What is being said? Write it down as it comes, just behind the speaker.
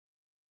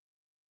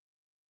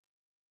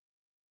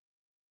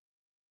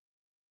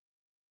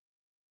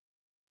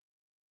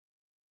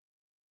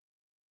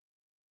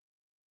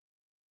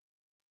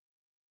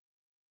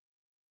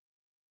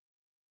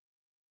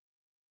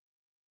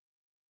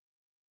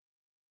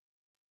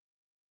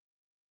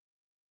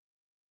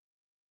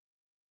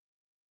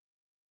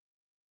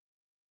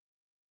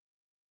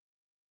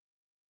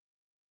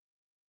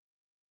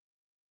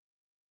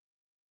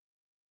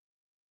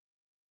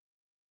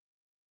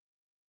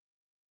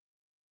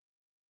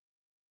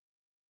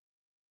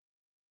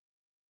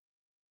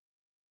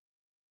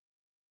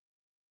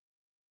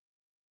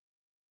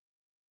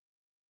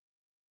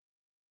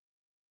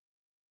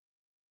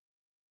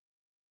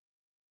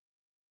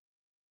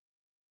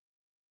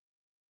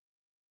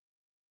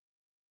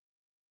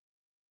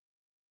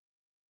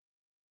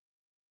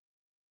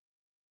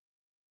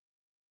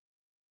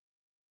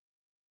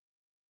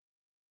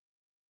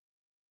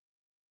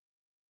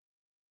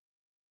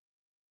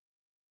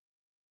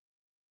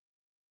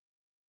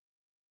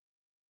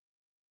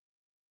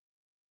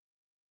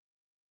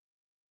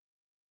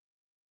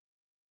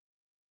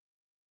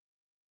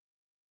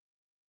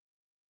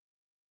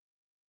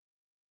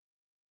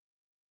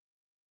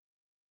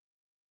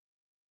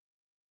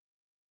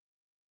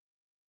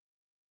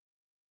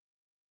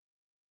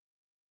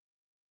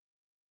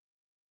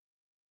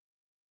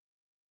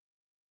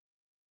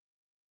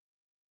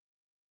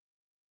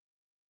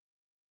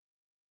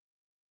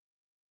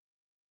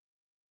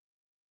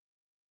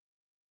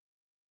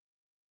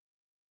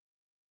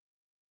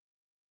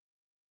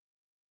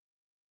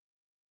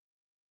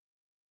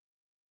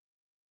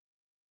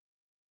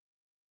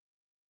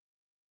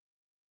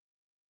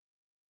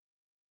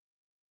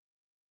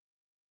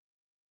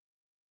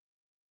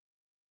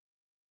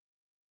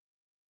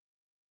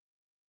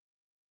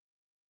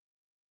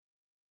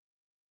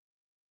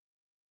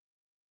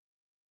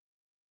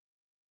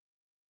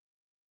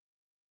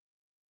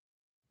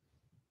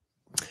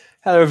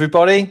Hello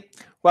everybody,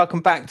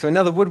 welcome back to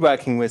another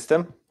Woodworking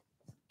Wisdom.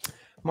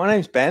 My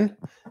name's Ben,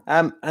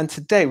 and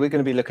today we're going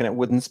to be looking at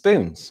wooden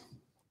spoons.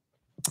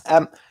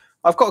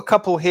 I've got a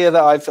couple here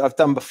that I've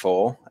done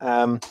before.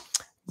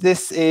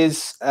 This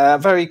is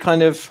very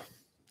kind of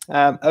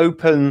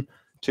open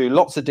to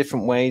lots of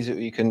different ways that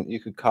you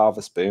could carve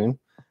a spoon.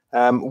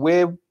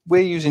 We're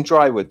using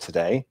dry wood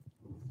today,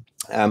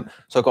 so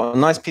I've got a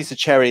nice piece of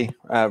cherry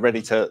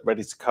ready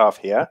to carve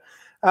here.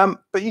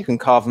 But you can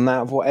carve them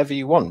out of whatever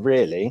you want,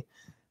 really.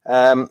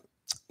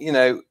 You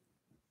know,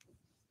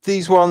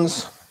 these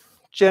ones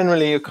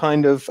generally are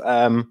kind of,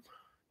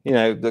 you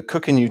know, the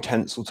cooking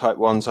utensil type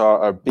ones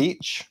are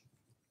beech,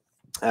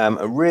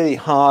 a really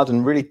hard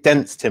and really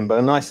dense timber,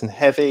 nice and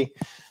heavy,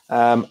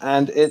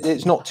 and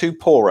it's not too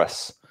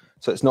porous,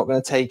 so it's not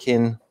going to take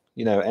in,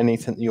 you know,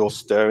 anything you'll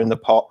stir in the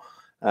pot.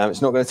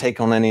 It's not going to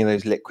take on any of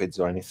those liquids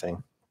or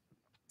anything.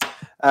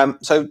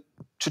 So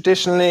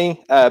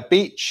traditionally,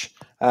 beech.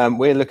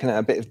 We're looking at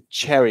a bit of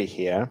cherry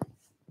here.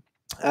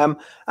 And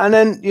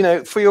then, you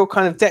know, for your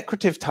kind of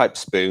decorative type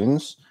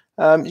spoons,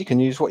 you can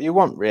use what you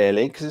want,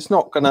 really, because it's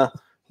not going to,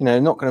 you know,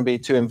 not going to be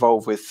too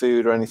involved with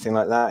food or anything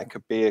like that. It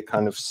could be a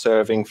kind of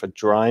serving for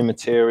dry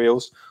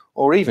materials,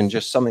 or even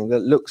just something that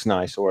looks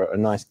nice or a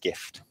nice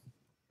gift.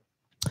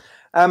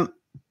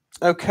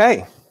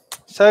 Okay,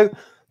 so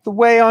the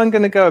way I'm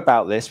going to go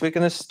about this, we're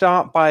going to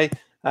start by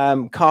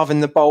carving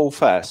the bowl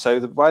first.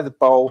 So by the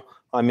bowl,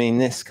 I mean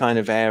this kind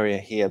of area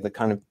here, the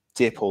kind of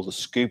dip or the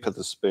scoop of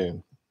the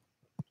spoon.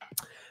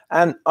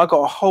 And I've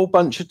got a whole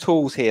bunch of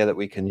tools here that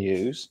we can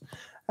use.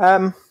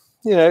 You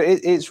know,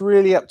 it's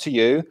really up to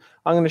you.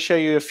 I'm going to show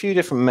you a few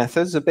different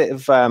methods, a bit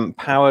of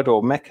powered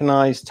or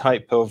mechanized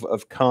type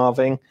of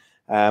carving.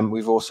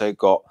 We've also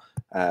got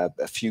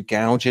a few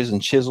gouges and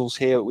chisels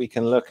here that we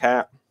can look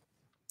at.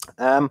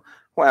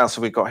 What else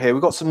have we got here?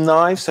 We've got some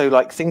knives, so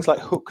like things like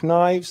hook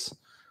knives,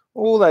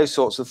 all those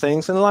sorts of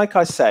things. And like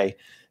I say,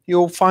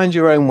 you'll find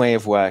your own way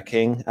of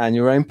working and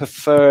your own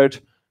preferred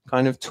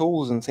kind of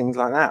tools and things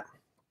like that.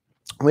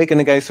 We're going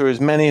to go through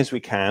as many as we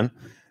can.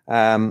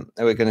 We're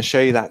going to show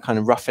you that kind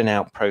of roughing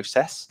out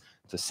process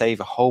to save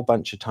a whole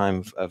bunch of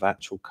time of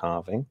actual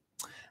carving.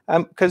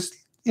 Because,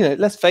 you know,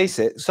 let's face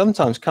it,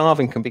 sometimes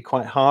carving can be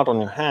quite hard on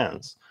your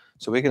hands.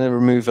 So we're going to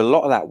remove a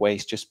lot of that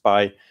waste just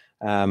by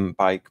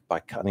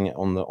cutting it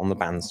on the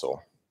bandsaw.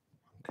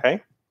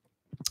 Okay,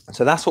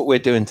 so that's what we're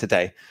doing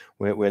today.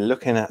 We're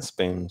looking at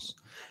spoons.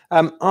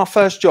 Our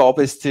first job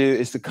is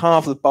to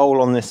carve the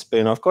bowl on this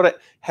spoon. I've got it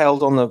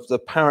held on the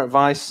parrot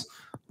vise,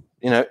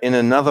 you know, in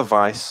another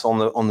vise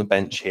on the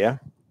bench here.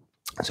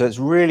 So it's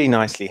really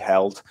nicely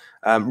held,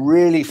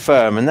 really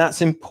firm, and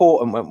that's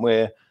important when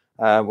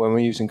we're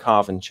using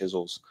carving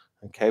chisels.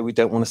 Okay, we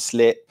don't want to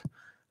slip.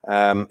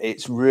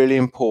 It's really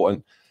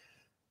important.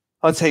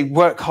 I'd say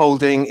work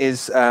holding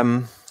is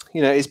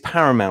you know, is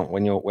paramount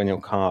when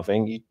you're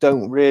carving. You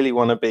don't really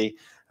want to be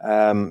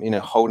you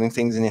know, holding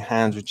things in your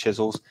hands with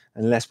chisels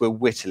unless we're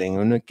whittling,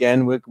 and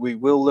again we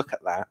will look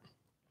at that.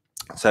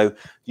 So,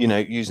 you know,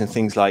 using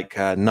things like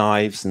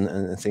knives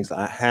and things like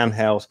that,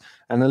 handheld,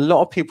 and a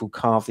lot of people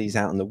carve these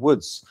out in the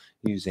woods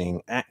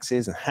using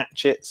axes and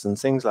hatchets and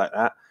things like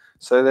that.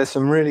 So there's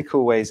some really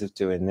cool ways of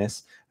doing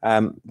this.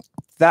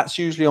 That's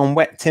usually on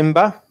wet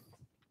timber,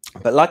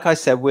 but like I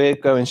said, we're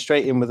going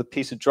straight in with a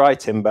piece of dry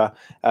timber.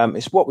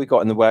 It's what we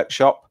got in the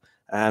workshop,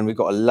 and we've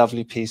got a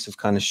lovely piece of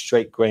kind of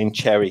straight grain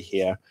cherry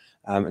here,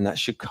 and that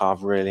should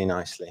carve really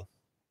nicely.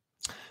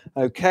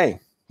 Okay.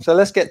 So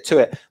let's get to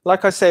it.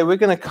 Like I say, we're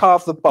going to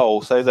carve the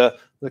bowl, so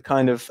the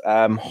kind of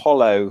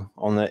hollow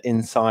on the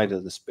inside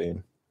of the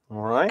spoon.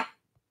 All right.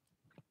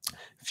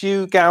 A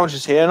few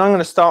gouges here, and I'm going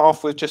to start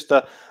off with just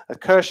a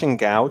Kirschen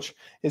gouge.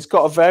 It's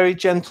got a very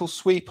gentle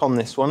sweep on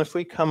this one. If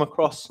we come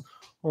across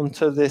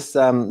onto this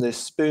this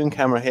spoon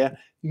camera here,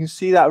 you can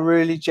see that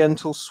really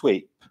gentle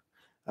sweep.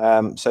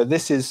 So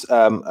this is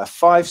a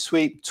 5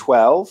 sweep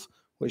 12,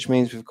 which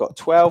means we've got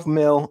 12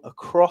 mil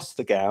across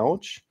the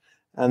gouge.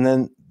 And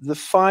then the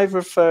 5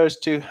 refers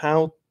to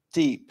how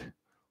deep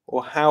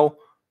or how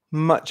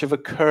much of a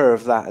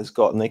curve that has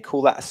got, and they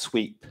call that a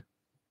sweep.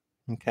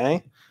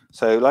 Okay,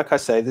 so like I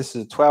say, this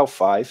is a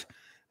 12-5,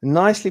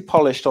 nicely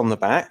polished on the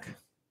back.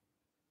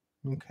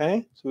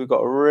 Okay, so we've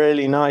got a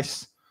really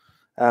nice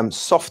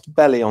soft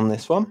belly on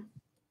this one.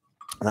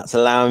 And that's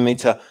allowing me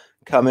to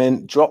come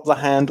in, drop the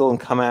handle, and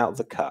come out of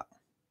the cut.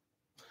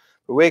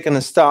 But we're going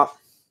to start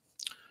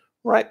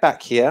right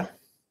back here.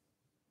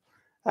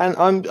 And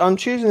I'm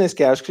choosing this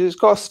gouge because it's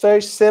got a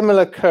very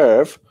similar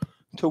curve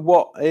to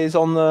what is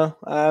on the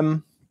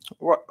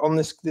on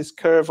this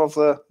curve of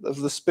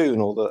the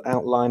spoon, or the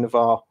outline of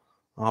our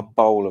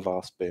bowl of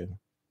our spoon.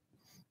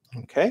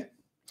 Okay,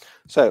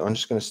 so I'm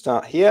just going to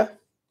start here.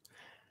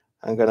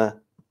 I'm going to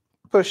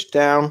push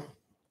down,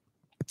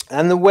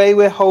 and the way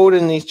we're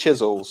holding these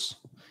chisels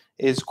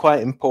is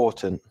quite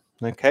important.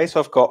 Okay, so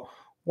I've got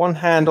one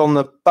hand on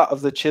the butt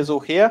of the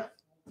chisel here,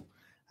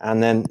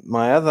 and then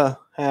my other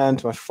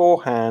hand, my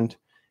forehand,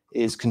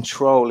 is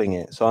controlling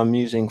it. So I'm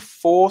using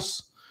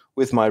force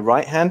with my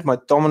right hand. My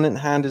dominant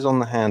hand is on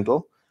the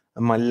handle,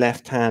 and my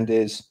left hand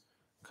is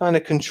kind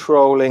of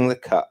controlling the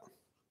cut.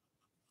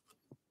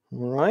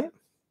 All right.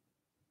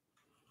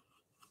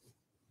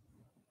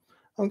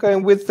 I'm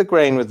going with the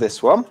grain with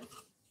this one.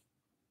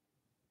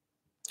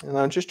 And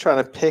I'm just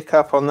trying to pick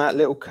up on that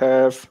little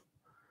curve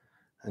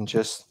and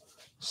just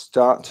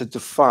start to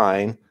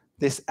define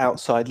this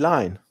outside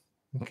line.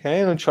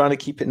 Okay, and I'm trying to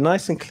keep it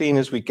nice and clean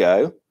as we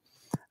go.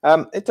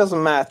 It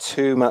doesn't matter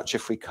too much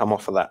if we come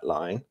off of that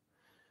line.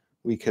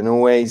 We can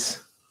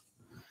always,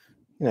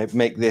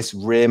 make this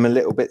rim a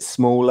little bit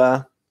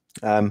smaller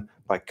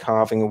by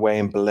carving away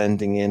and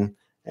blending in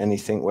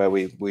anything where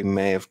we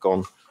may have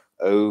gone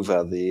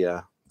over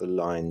the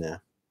line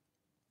there.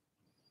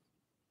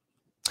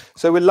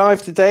 So we're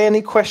live today.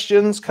 Any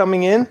questions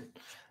coming in?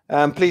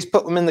 Please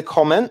put them in the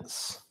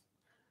comments.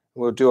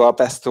 We'll do our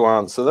best to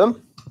answer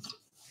them.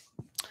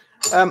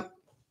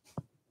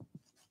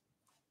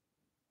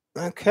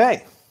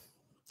 Okay,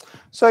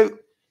 so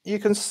you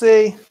can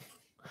see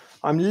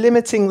I'm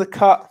limiting the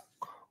cut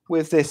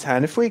with this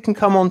hand. If we can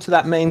come on to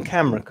that main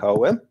camera,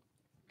 Colwyn.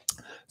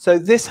 So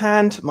this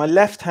hand, my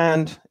left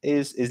hand,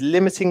 is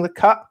limiting the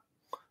cut.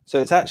 So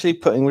it's actually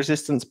putting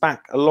resistance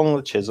back along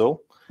the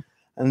chisel.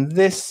 And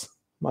this,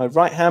 my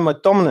right hand, my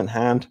dominant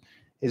hand,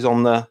 is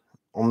on the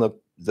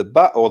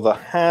butt or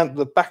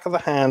the back of the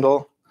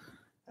handle,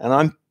 and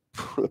I'm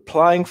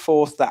applying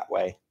force that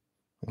way.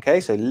 Okay,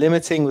 so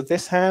limiting with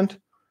this hand,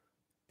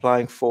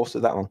 applying force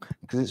with that one,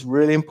 because it's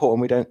really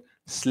important we don't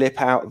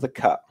slip out of the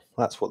cut.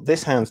 That's what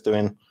this hand's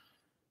doing,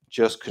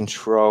 just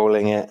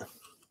controlling it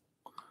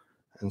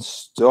and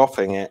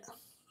stopping it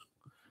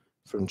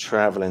from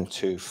traveling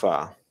too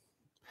far.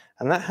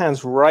 And that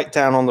hand's right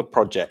down on the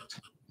project.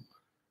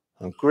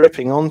 I'm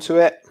gripping onto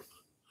it,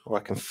 or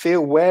I can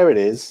feel where it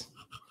is.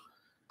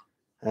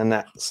 And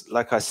that's,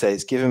 like I say,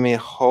 it's giving me a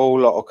whole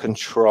lot of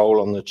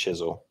control on the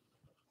chisel.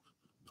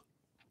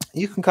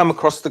 You can come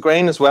across the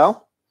grain as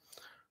well.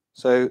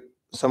 So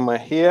somewhere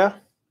here,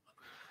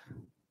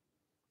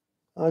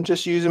 I'm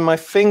just using my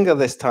finger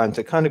this time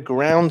to kind of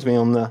ground me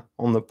on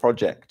the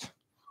project.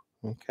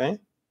 Okay.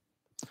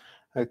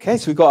 Okay,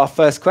 so we've got our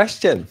first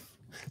question.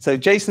 So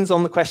Jason's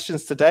on the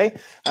questions today.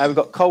 We've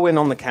got Colwyn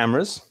on the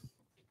cameras.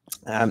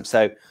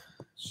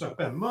 So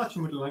Ben,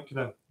 Martin would like to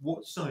know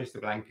what size the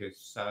blank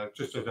is,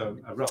 just as a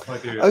rough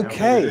idea. Okay, of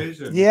how big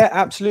it is. Yeah,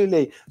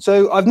 absolutely.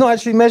 So I've not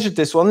actually measured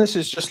this one. This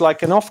is just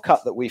like an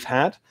offcut that we've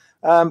had.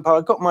 But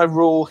I've got my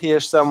rule here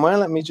somewhere.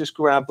 Let me just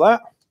grab that.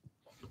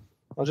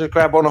 I'll just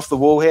grab one off the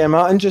wall here,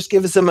 Martin. Just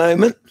give us a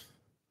moment.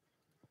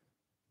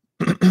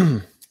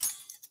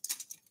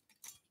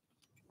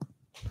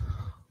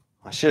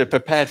 I should have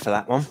prepared for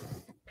that one.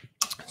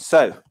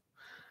 So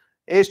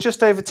it's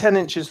just over 10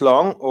 inches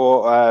long,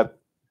 or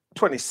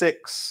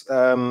 26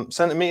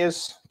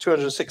 centimeters,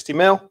 260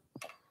 mil.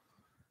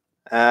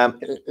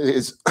 It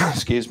is,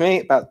 excuse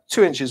me, about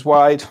 2 inches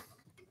wide,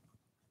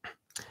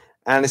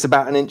 and it's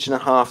about 1.5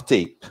 inches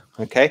deep.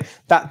 Okay,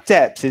 that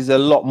depth is a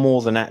lot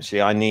more than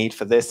actually I need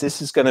for this.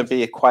 This is going to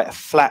be quite a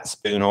flat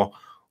spoon, or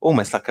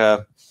almost like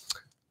a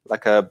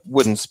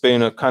wooden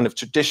spoon, a kind of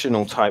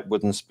traditional type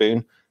wooden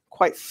spoon,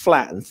 quite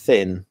flat and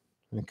thin.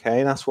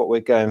 Okay, that's what we're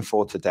going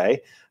for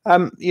today.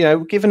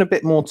 Given a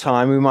bit more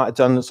time, we might have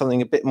done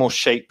something a bit more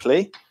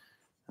shapely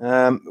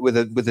with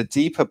a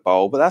deeper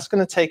bowl, but that's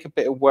going to take a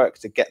bit of work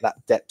to get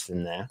that depth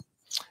in there.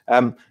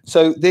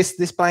 So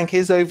this blank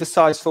is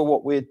oversized for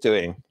what we're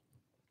doing.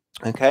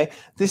 Okay,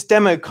 this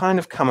demo kind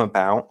of come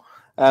about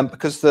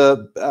because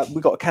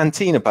we've got a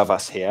canteen above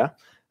us here.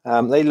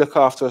 They look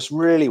after us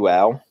really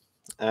well,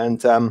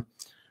 and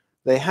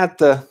they had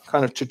the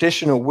kind of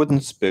traditional wooden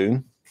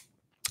spoon,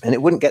 and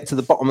it wouldn't get to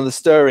the bottom of the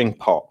stirring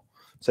pot.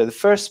 So the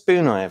first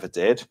spoon I ever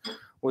did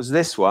was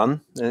this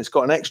one, and it's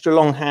got an extra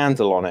long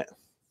handle on it.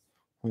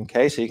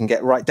 Okay, so you can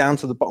get right down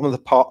to the bottom of the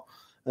pot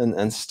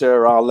and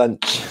stir our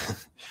lunch.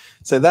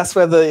 So that's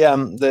where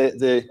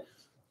the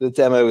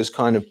demo was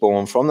kind of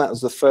born from. That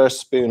was the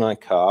first spoon I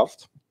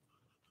carved.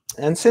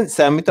 And since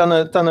then, we've done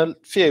a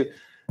few.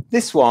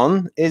 This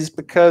one is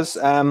because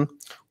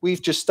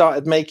we've just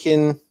started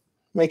making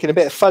a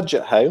bit of fudge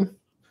at home.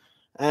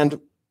 And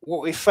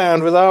what we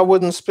found with our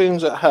wooden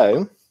spoons at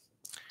home,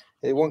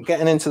 it wasn't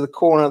getting into the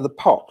corner of the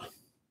pot.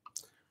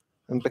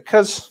 And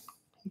because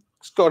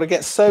it's got to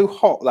get so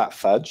hot, that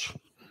fudge,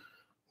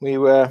 we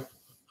were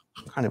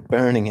kind of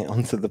burning it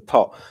onto the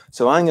pot.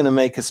 So I'm going to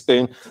make a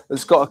spoon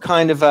that's got a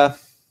kind of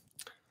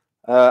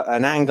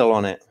an angle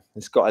on it.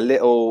 It's got a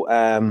little,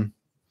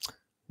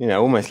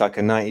 almost like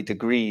a 90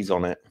 degrees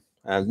on it.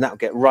 And that'll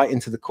get right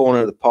into the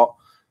corner of the pot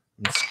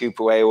and scoop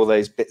away all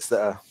those bits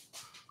that are,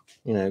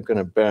 going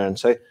to burn.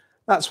 So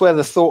that's where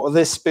the thought of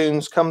this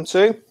spoon's come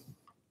to.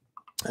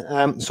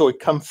 So it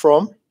come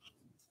from.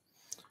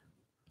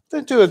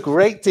 Don't do a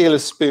great deal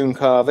of spoon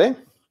carving.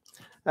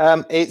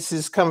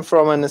 It's come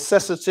from a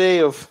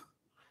necessity of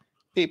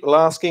people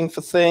asking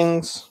for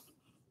things,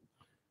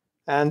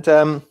 and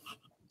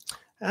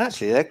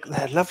actually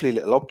they're lovely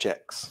little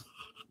objects,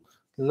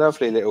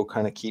 lovely little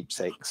kind of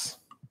keepsakes.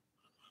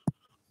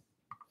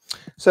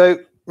 So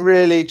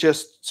really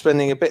just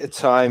spending a bit of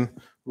time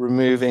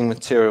removing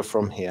material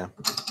from here.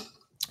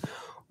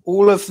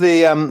 all of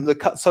the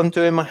cuts I'm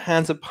doing, my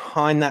hands are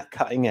behind that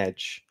cutting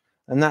edge.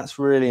 And that's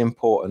really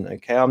important,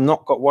 okay? I've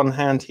not got one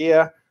hand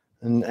here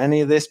and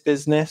any of this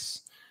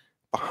business.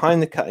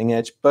 Behind the cutting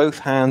edge, both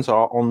hands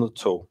are on the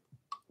tool.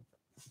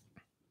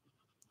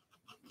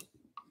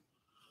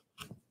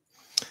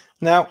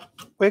 Now,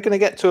 we're going to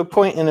get to a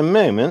point in a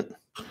moment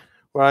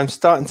where I'm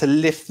starting to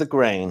lift the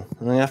grain,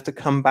 and I have to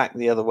come back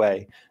the other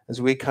way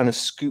as we kind of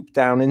scoop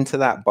down into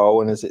that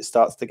bowl, and as it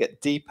starts to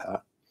get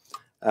deeper,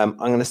 I'm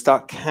going to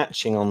start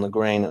catching on the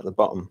grain at the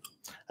bottom,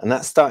 and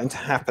that's starting to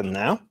happen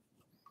now.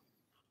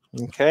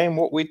 Okay, and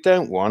what we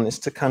don't want is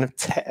to kind of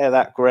tear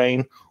that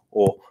grain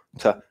or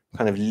to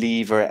kind of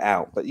lever it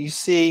out. But you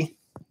see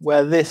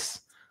where this,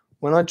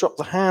 when I drop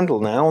the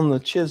handle now on the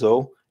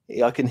chisel,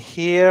 I can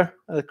hear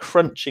a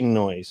crunching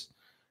noise,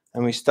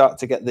 and we start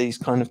to get these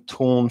kind of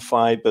torn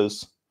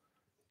fibers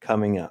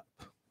coming up.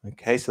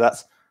 Okay, so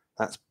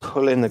that's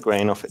pulling the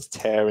grain off, it's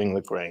tearing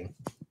the grain.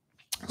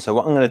 So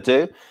what I'm going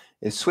to do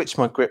is switch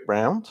my grip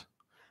round.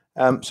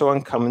 So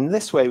I'm coming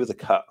this way with the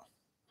cut.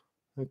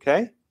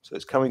 Okay, so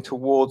it's coming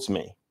towards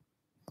me.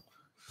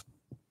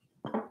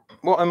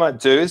 What I might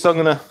do is I'm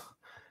going to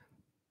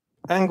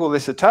angle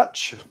this a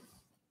touch.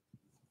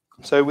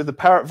 So with the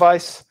parrot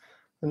vise,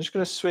 I'm just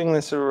going to swing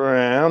this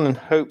around, and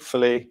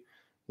hopefully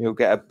you'll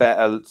get a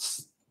better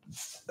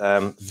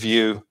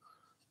view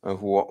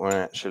of what we're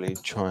actually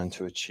trying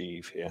to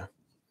achieve here.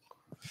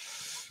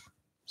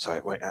 So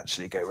it won't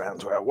actually go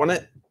around where I want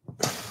it.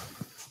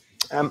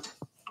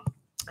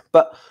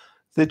 But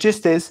the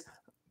gist is,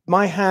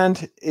 my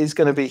hand is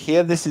going to be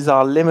here. This is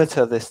our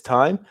limiter this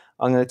time.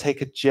 I'm going to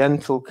take a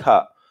gentle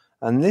cut.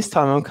 And this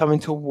time I'm coming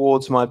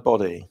towards my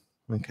body.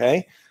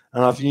 Okay?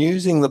 And I'm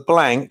using the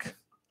blank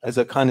as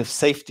a kind of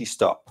safety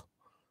stop.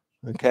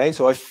 Okay?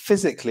 So I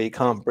physically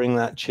can't bring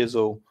that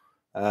chisel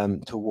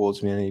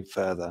towards me any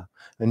further.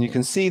 And you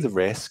can see the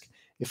risk.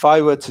 If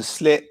I were to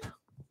slip,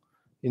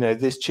 you know,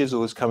 this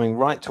chisel is coming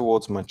right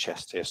towards my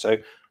chest here. So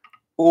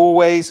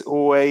always,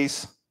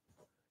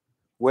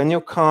 when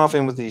you're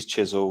carving with these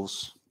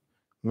chisels,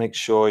 make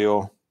sure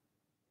you're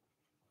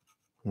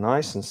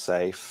nice and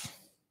safe,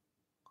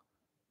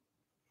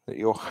 that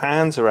your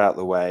hands are out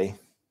the way,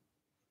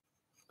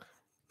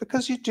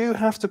 because you do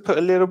have to put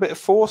a little bit of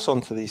force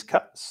onto these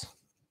cuts.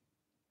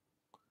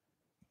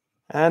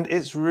 And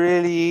it's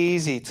really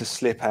easy to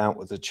slip out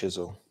with the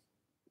chisel.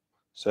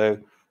 So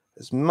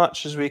as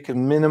much as we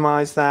can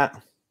minimize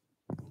that,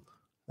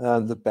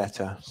 the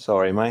better.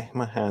 Sorry, my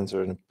hands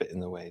are a bit in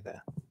the way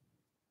there.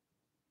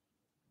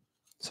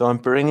 So I'm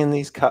bringing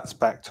these cuts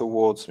back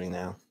towards me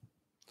now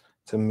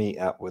to meet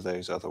up with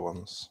those other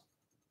ones.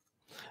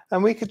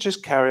 And we could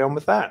just carry on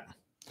with that.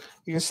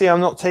 You can see I'm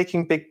not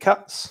taking big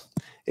cuts.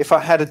 If I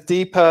had a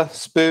deeper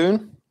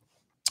spoon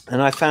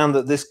and I found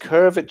that this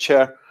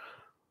curvature,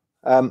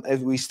 as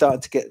we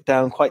started to get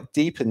down quite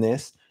deep in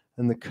this,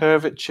 and the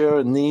curvature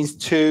and these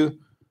two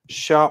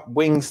sharp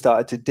wings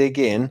started to dig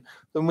in,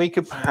 then we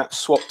could perhaps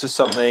swap to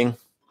something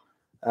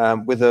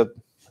with a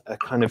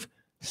kind of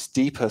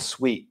steeper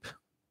sweep.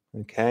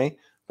 Okay,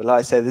 but like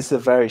I say, this is a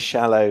very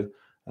shallow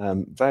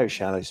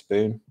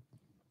spoon.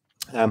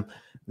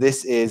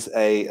 This is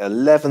a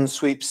 11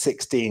 sweep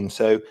 16.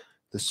 So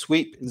the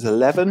sweep is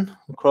 11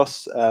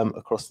 across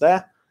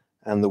there,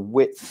 and the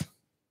width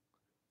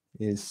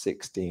is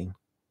 16.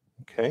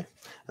 Okay,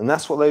 and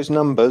that's what those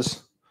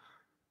numbers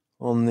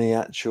on the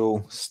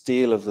actual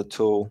steel of the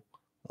tool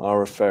are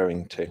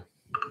referring to.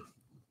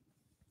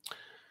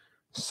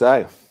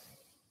 So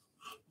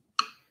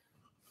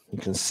you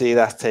can see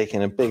that's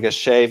taking a bigger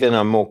shave in.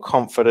 I'm more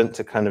confident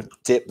to kind of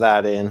dip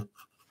that in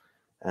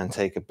and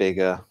take a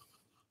bigger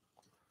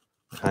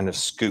kind of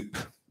scoop.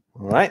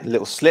 All right, a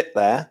little slip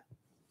there.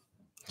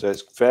 So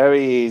it's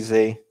very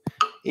easy,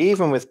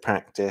 even with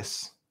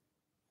practice,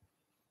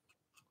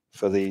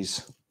 for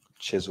these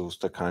chisels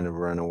to kind of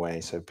run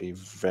away. So be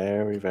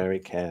very, very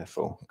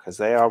careful, because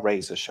they are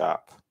razor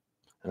sharp,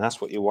 and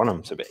that's what you want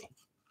them to be.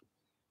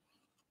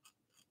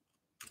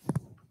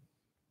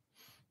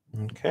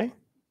 Okay.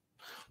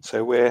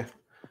 So we're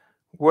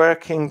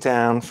working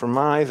down from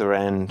either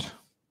end,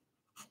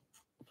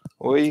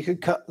 or you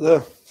could cut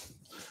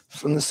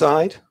from the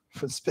side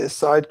for a bit of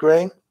side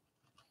grain,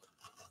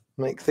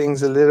 make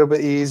things a little bit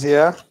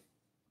easier,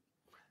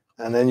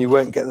 and then you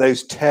won't get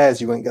those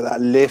tears, you won't get that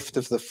lift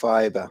of the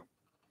fiber.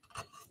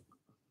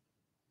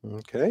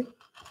 Okay,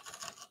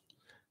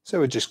 so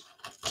we'll just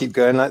keep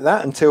going like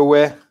that until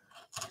we're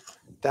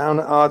down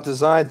at our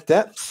desired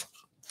depth.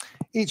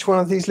 Each one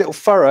of these little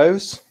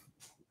furrows,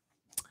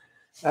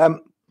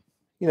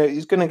 you know,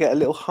 is going to get a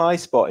little high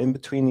spot in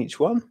between each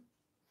one.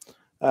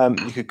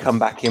 You could come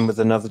back in with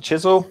another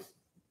chisel,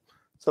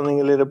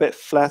 something a little bit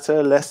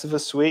flatter, less of a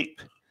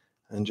sweep,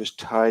 and just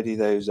tidy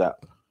those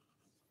up.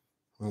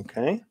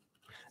 Okay,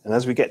 and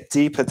as we get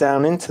deeper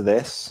down into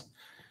this,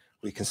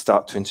 we can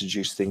start to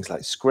introduce things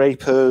like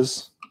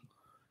scrapers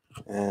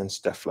and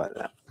stuff like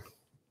that.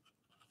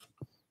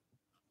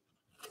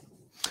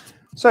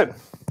 So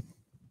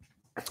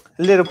a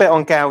little bit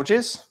on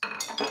gouges.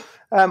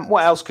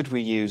 What else could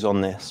we use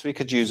on this? We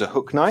could use a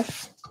hook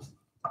knife.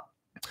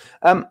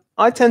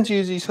 I tend to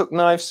use these hook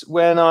knives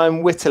when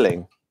I'm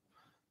whittling.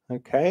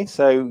 Okay,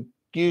 so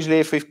usually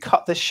if we've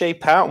cut this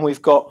shape out and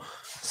we've got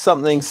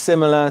something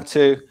similar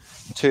to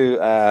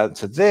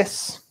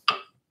this,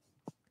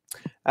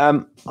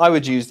 I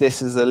would use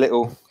this as a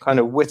little kind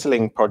of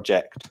whittling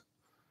project.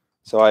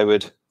 So I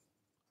would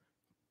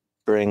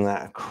bring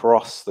that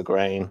across the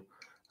grain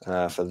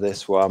for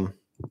this one,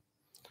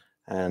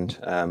 and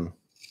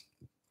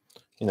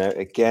you know,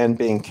 again,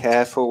 being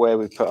careful where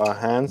we put our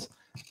hands,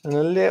 and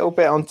a little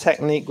bit on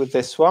technique with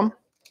this one.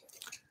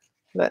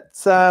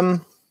 Let's so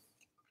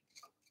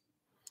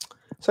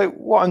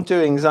what I'm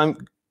doing is I'm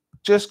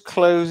just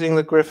closing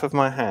the grip of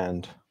my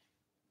hand.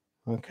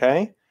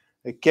 Okay,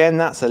 again,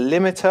 that's a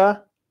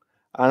limiter,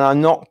 and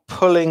I'm not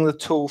pulling the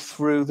tool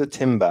through the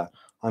timber.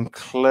 I'm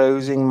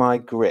closing my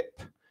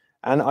grip,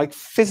 and I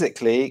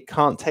physically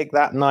can't take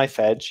that knife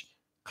edge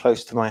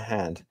close to my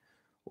hand.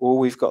 All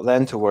we've got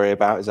then to worry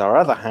about is our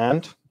other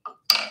hand,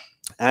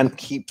 and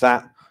keep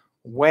that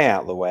way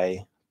out of the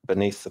way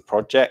beneath the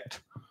project,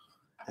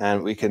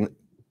 and we can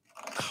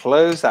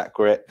close that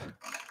grip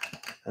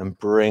and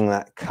bring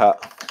that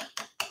cut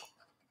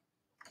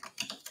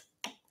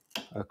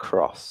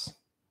across.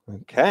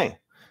 Okay,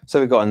 so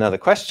we've got another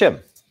question.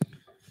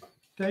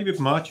 David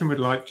Martin would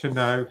like to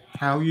know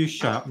how you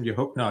sharpen your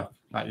hook knife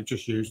that you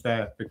just used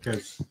there,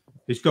 because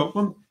he's got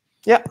one.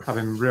 Yeah,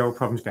 having real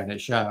problems getting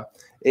it sharp.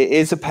 It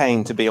is a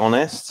pain, to be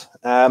honest.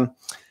 You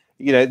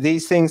know,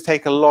 these things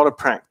take a lot of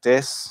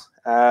practice.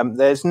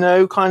 There's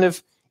no kind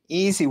of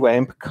easy way,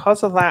 and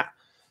because of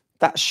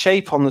that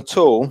shape on the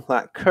tool,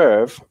 that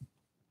curve,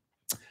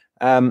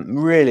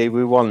 really it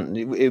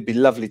would be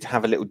lovely to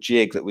have a little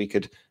jig that we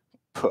could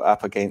put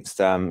up against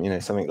you know,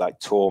 something like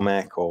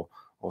Tormek or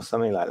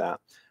something like that.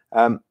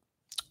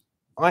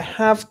 I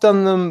have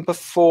done them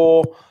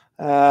before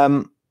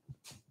on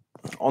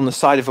the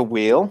side of a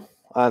wheel.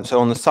 So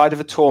on the side of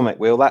a Tormek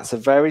wheel, that's a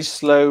very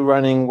slow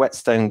running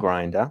whetstone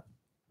grinder.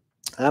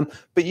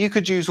 But you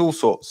could use all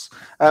sorts.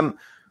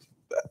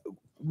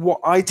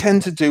 What I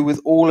tend to do with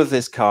all of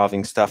this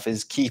carving stuff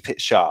is keep it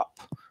sharp.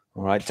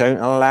 All right, don't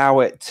allow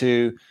it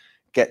to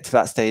get to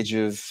that stage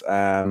of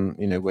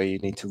you know, where you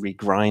need to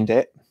regrind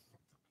it.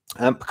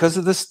 Because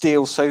of the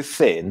steel so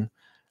thin,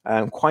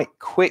 quite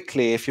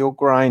quickly, if you're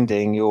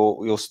grinding,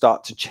 you'll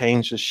start to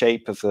change the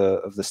shape of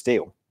the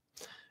steel.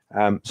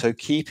 So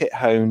keep it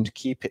honed,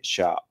 keep it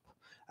sharp.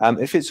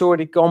 If it's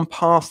already gone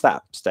past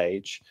that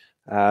stage,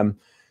 then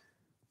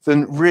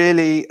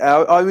really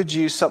I would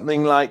use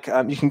something like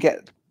you can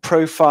get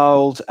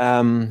profiled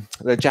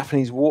the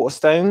Japanese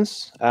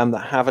waterstones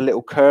that have a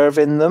little curve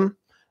in them,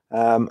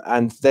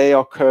 and they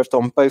are curved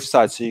on both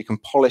sides, so you can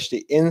polish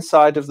the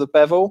inside of the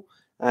bevel,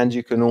 and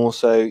you can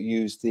also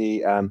use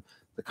the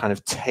kind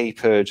of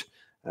tapered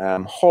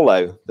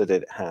hollow that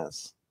it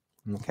has.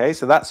 Okay,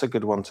 so that's a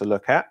good one to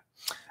look at.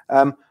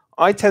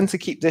 I tend to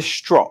keep this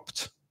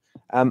stropped.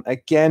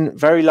 Again,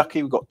 very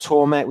lucky, we've got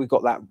Tormek, we've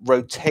got that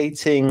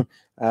rotating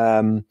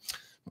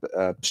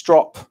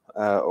strop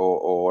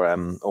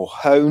or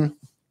hone.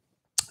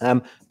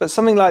 But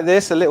something like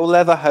this, a little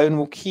leather hone,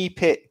 will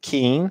keep it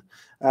keen.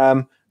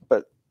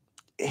 But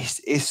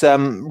it's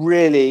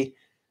really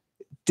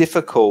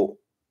difficult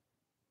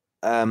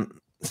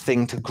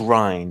thing to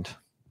grind.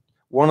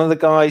 One of the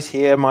guys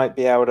here might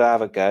be able to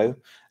have a go,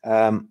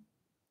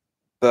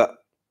 but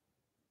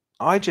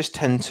I just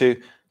tend to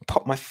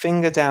pop my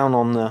finger down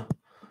on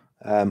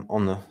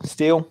the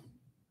steel.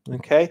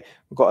 Okay,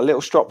 we've got a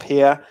little strop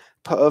here,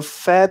 put a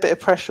fair bit of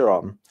pressure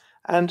on,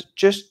 and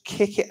just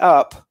kick it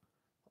up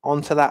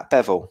onto that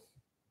bevel.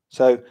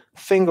 So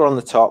finger on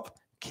the top,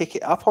 kick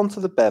it up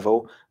onto the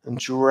bevel and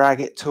drag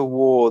it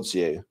towards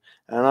you.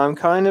 And I'm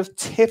kind of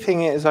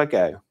tipping it as I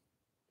go.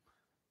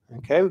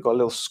 Okay, we've got a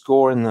little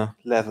score in the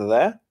leather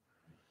there,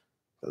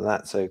 but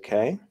that's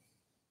okay.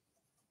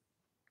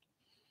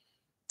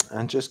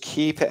 And just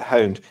keep it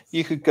honed.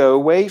 You could go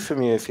away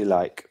from you if you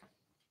like.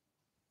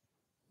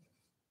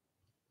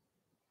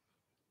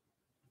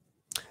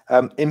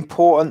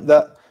 Important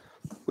that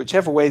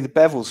whichever way the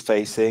bevel's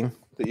facing,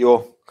 that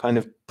you're kind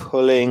of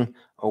pulling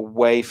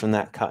away from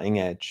that cutting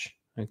edge.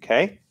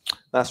 Okay,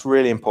 that's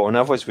really important.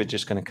 Otherwise, we're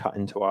just going to cut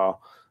into our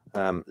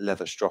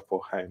leather strop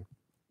or hone.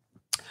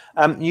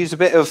 Use a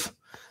bit of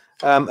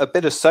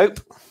soap,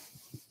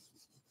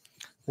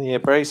 the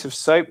abrasive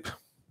soap.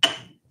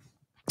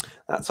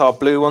 That's our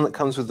blue one that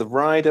comes with the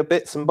rider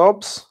bits and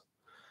bobs.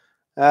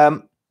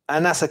 And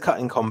that's a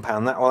cutting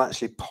compound that will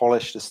actually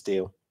polish the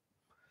steel.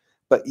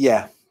 But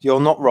yeah, you're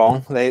not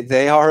wrong.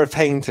 They are a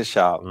pain to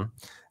sharpen.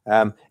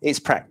 It's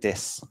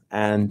practice.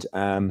 And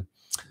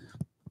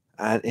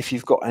if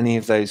you've got any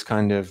of those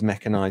kind of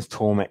mechanized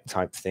Tormek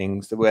type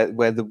things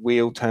where the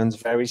wheel turns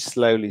very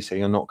slowly, so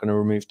you're not going to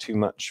remove too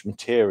much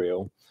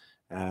material,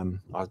 I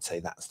would say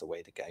that's the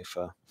way to go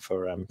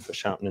for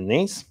sharpening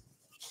these.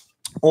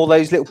 All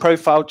those little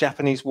profile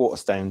Japanese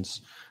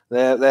waterstones,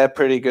 they're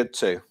pretty good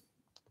too.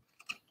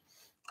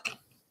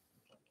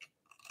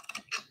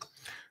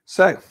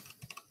 So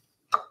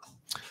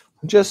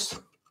just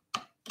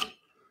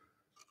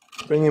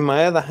Bringing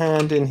my other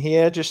hand in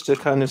here just to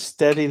kind of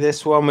steady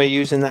this one. We're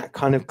using that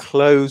kind of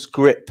close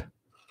grip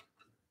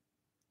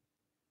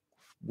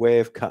way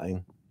of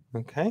cutting.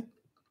 Okay.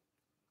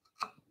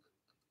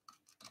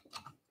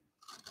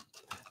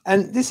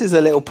 And this is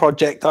a little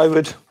project I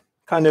would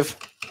kind of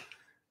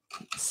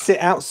sit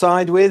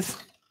outside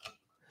with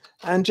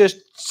and just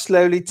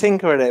slowly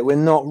tinker at it. We're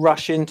not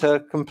rushing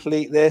to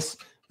complete this.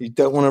 You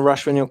don't want to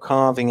rush when you're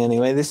carving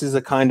anyway. This is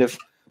a kind of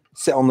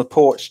sit on the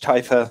porch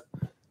type of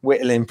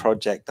whittling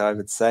project, I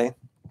would say.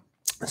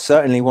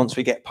 Certainly once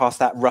we get past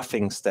that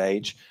roughing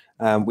stage,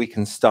 we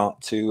can start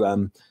to,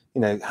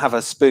 you know, have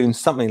a spoon,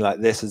 something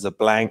like this as a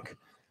blank,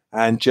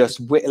 and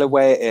just whittle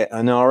away at it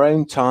in our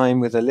own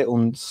time with a little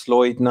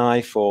Sloyd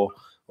knife or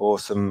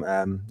some,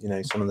 you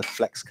know, some of the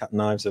flex cut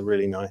knives are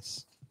really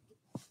nice.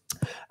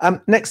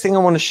 Next thing I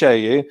want to show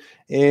you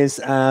is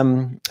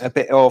a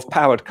bit of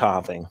powered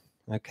carving.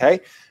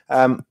 Okay,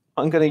 I'm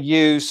going to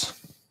use,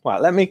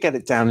 well, let me get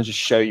it down and just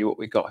show you what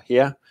we got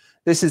here.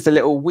 This is the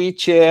little wee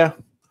chair.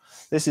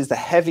 This is the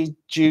heavy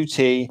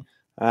duty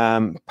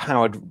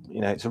powered,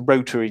 you know, it's a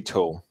rotary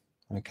tool.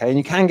 Okay, and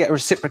you can get a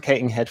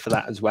reciprocating head for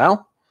that as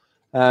well.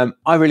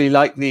 I really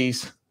like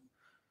these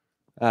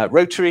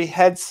rotary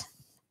heads.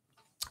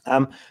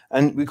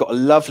 And we've got a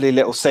lovely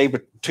little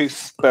saber tooth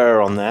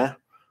spur on there.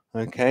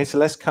 Okay, so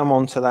let's come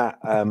on to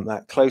that,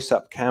 that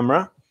close-up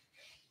camera,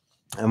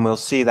 and we'll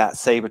see that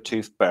saber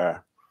tooth burr.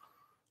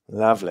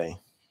 Lovely.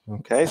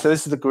 Okay, so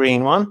this is the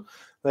green one.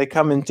 They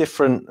come in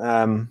different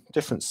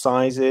different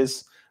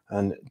sizes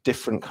and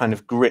different kind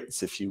of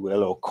grits, if you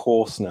will, or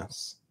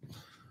coarseness.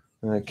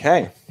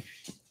 Okay,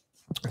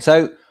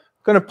 so I'm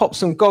going to pop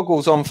some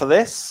goggles on for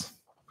this.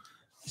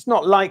 It's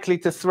not likely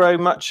to throw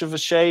much of a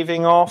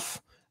shaving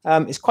off.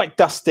 It's quite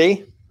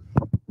dusty,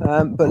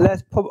 but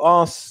let's put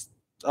our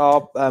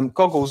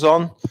goggles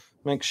on,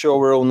 make sure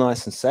we're all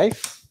nice and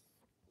safe.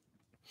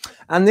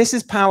 And this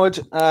is powered,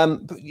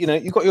 you know,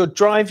 you've got your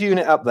drive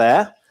unit up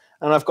there,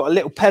 and I've got a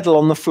little pedal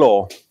on the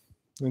floor.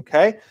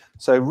 Okay,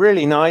 so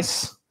really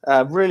nice,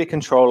 really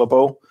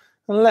controllable.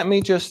 And let me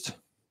just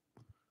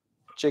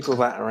jiggle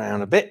that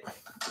around a bit.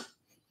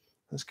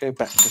 Let's go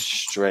back to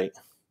straight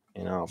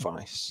in our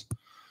vise.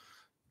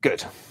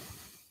 Good.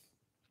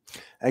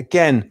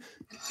 Again,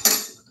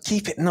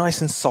 keep it nice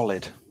and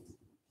solid.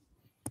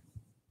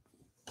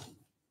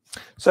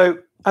 So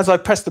as I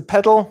press the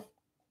pedal,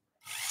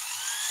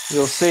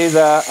 you'll see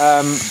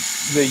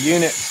the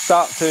unit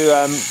start to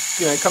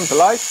you know, come to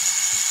life,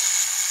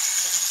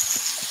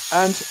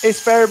 and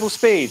it's variable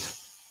speed.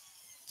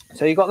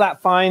 So you've got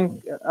that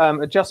fine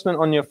adjustment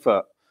on your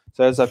foot.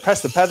 So as I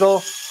press the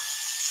pedal,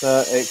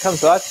 it comes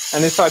to life,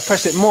 and if I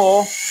press it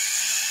more,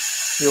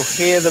 you'll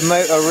hear the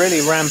motor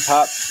really ramp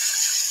up.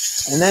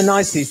 And they're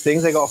nice, these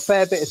things. They've got a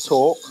fair bit of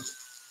torque.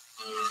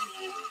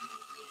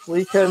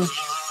 We can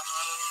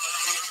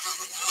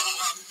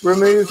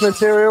remove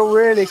material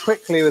really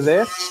quickly with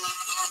this.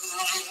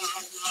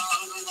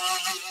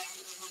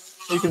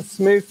 You can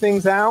smooth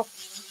things out.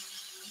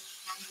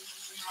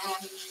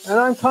 And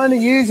I'm kind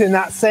of using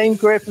that same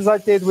grip as I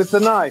did with the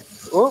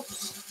knife. Oops.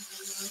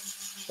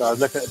 So I was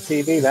looking at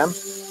the TV then.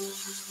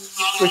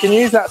 We can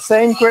use that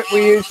same grip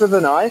we used with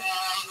the knife.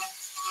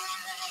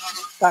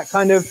 That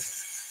kind of,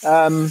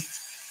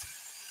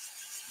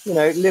 you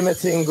know,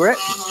 limiting grip.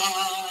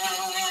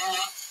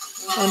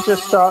 And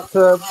just start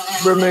to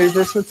remove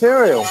this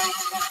material.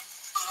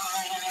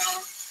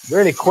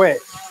 Really quick.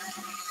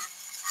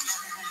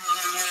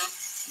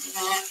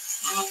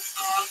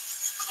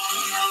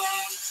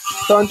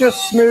 So I'm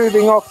just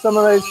smoothing off some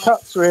of those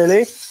cuts,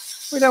 really.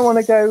 We don't want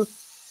to go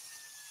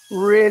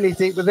really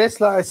deep with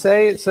this. Like I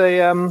say, it's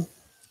a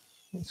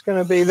it's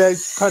going to be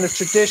those kind of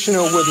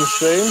traditional wooden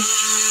spoon.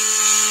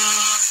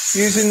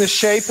 Using the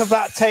shape of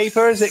that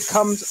taper as it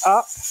comes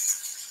up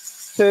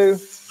to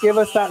give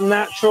us that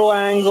natural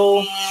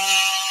angle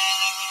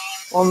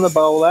on the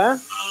bowl there.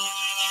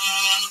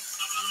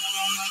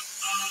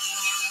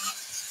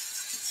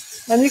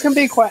 And you can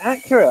be quite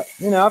accurate.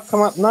 You know, I've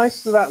come up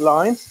nice to that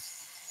line.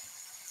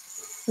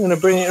 I'm going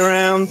to bring it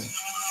around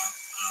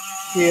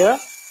here.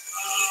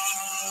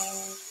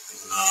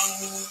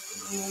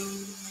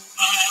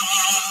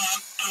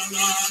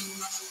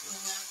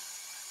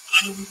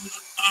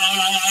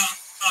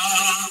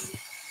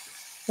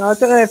 Now, I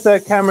don't know if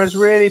the camera's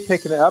really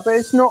picking it up, but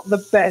it's not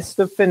the best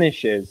of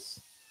finishes.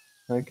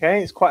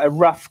 Okay, it's quite a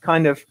rough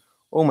kind of,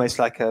 almost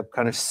like a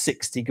kind of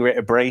 60 grit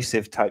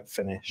abrasive type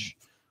finish.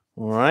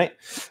 All right,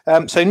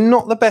 so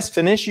not the best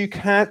finish. You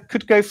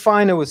could go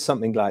finer with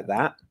something like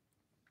that,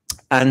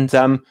 and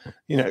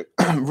you know,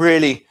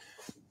 really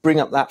bring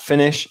up that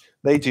finish.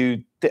 They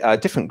do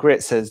different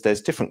grits.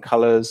 There's different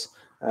colors,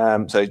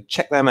 so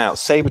check them out.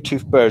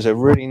 Saber-tooth burrs are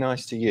really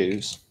nice to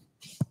use.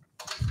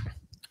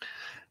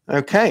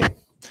 Okay,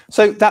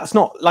 so that's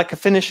not like a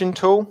finishing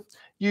tool.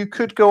 You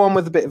could go on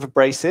with a bit of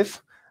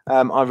abrasive.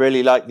 I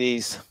really like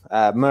these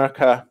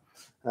Mercer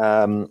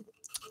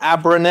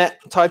Abranet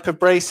type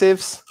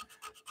abrasives.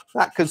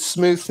 That could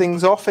smooth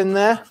things off in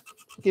there,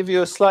 give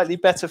you a slightly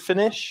better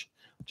finish.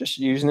 Just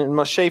using it in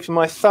my shape of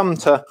my thumb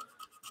to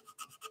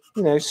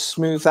you know,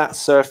 smooth that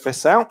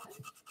surface out.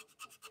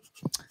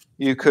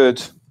 You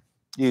could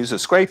use a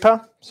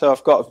scraper. So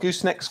I've got a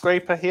gooseneck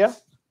scraper here.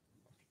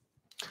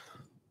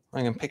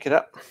 I can pick it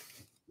up.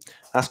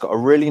 That's got a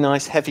really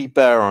nice heavy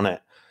burr on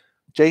it.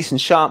 Jason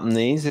sharpened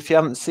these. If you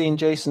haven't seen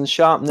Jason's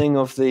sharpening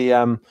of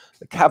the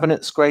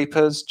cabinet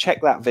scrapers,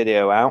 check that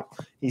video out.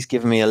 He's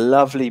given me a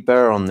lovely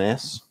burr on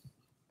this.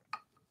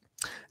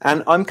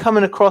 And I'm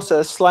coming across at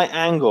a slight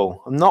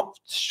angle. I'm not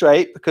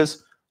straight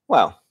because,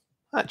 well,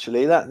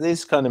 actually that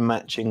is kind of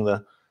matching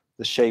the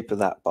shape of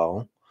that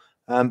bowl.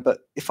 But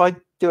if I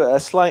do it at a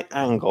slight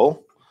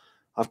angle,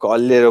 I've got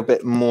a little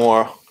bit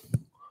more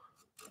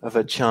of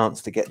a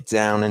chance to get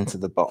down into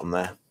the bottom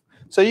there.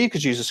 So you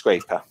could use a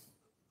scraper.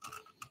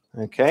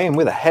 Okay, and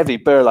with a heavy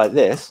burr like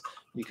this,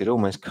 you could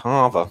almost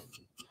carve a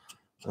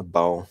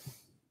bowl.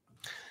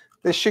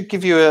 This should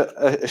give you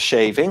a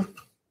shaving.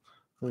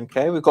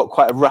 Okay, we've got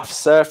quite a rough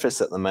surface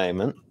at the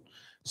moment,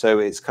 so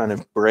it's kind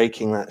of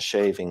breaking that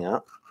shaving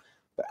up.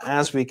 But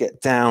as we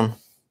get down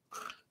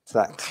to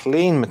that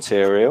clean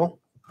material,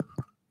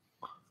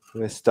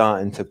 we're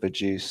starting to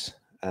produce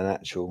an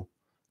actual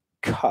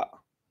cut.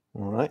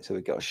 All right, so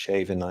we've got a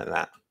shaving like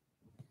that.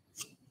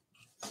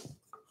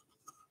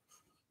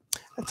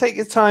 And take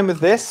your time with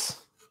this.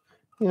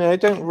 You know,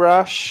 don't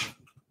rush.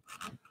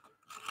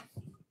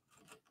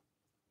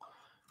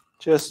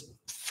 Just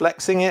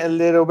flexing it a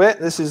little bit.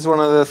 This is one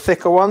of the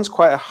thicker ones,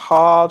 quite a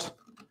hard.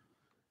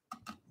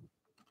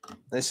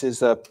 This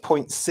is a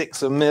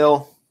 0.6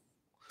 mil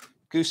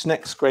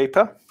gooseneck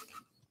scraper.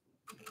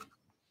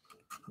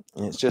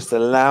 And it's just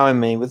allowing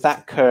me, with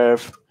that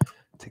curve,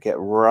 to get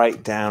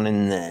right down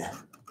in there.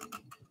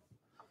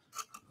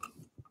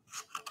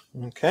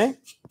 Okay.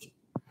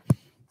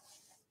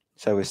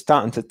 So we're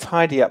starting to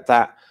tidy up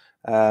that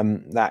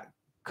that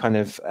kind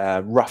of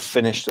rough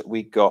finish that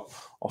we got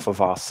off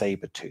of our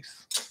saber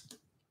tooth.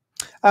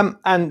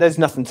 And there's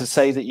nothing to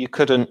say that you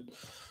couldn't,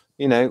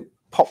 you know,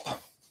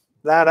 pop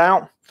that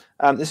out.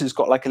 This has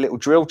got like a little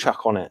drill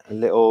chuck on it, a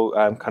little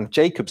kind of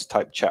Jacobs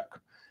type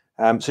chuck.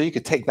 So you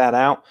could take that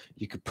out.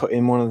 You could put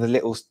in one of the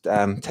little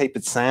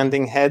tapered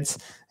sanding heads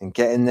and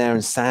get in there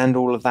and sand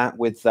all of that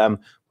with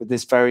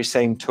this very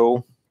same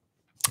tool.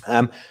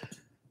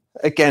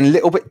 Again, a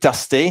little bit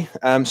dusty,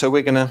 so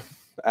we're going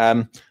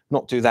to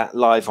not do that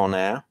live on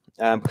air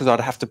because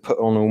I'd have to put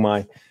on all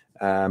my,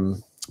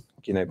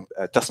 you know,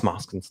 dust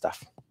mask and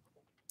stuff.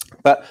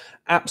 But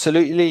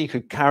absolutely, you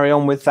could carry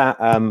on with that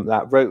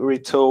that rotary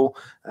tool,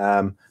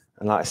 and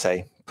like I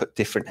say, put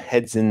different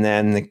heads in there,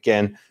 and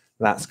again,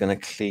 that's going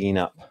to clean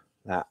up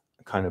that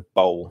kind of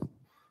bowl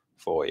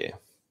for you.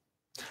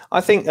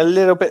 I think a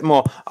little bit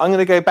more. I'm going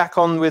to go back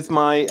on with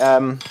my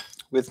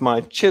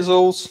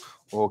chisels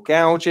or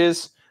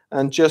gouges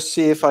and just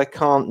see if I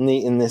can't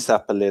neaten this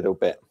up a little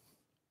bit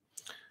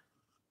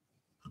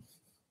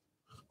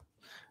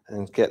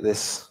and get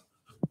this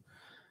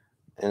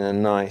in a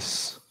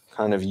nice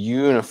kind of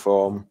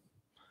uniform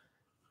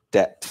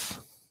depth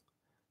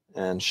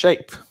and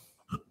shape.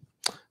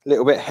 A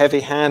little bit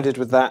heavy-handed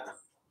with that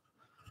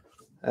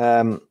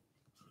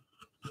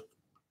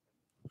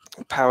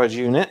powered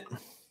unit.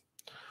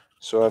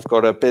 So I've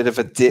got a bit of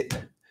a dip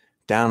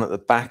down at the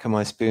back of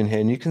my spoon here,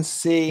 and you can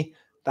see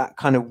that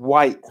kind of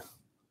white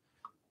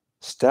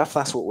stuff.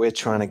 That's what we're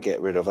trying to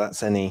get rid of.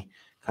 That's any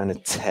kind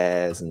of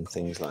tears and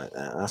things like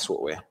that. That's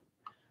what we're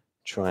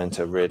trying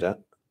to rid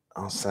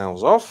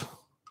ourselves of.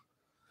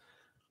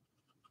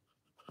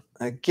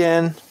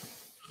 Again,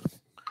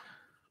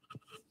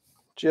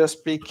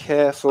 just be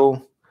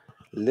careful,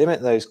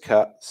 limit those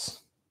cuts.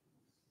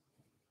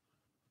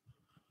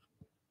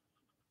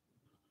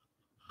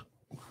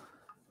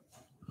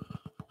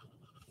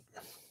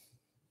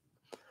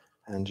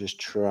 And just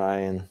try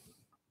and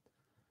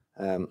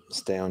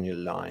stay on your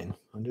line.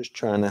 I'm just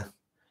trying to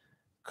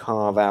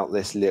carve out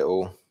this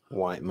little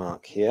white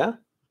mark here.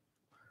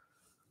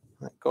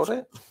 That got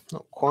it?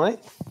 Not quite.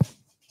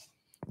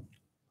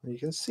 You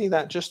can see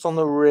that just on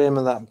the rim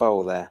of that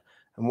bowl there.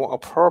 And what I'll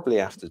probably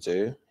have to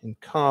do in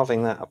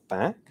carving that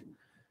back,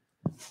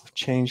 I've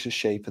changed the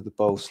shape of the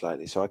bowl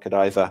slightly. So I could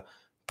either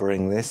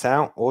bring this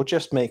out or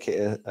just make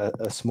it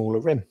a smaller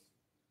rim.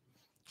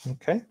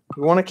 Okay,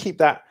 we want to keep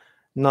that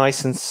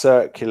nice and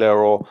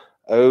circular or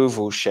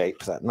oval shape,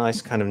 that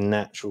nice kind of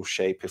natural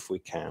shape if we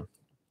can.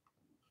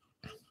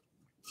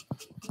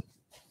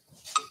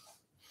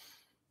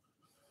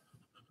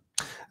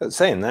 But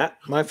saying that,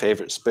 my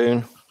favorite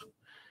spoon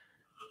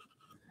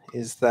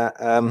is that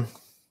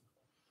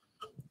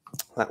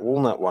that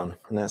walnut one,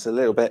 and that's a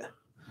little bit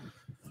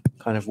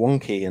kind of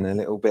wonky and a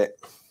little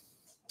bit,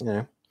 you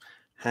know,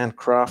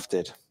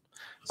 handcrafted.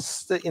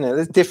 So, you know,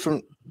 there's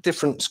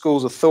different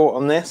schools of thought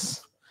on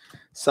this.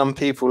 Some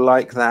people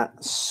like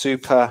that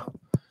super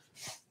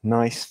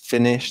nice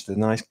finish, the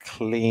nice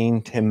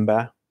clean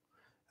timber.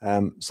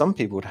 Some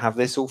people would have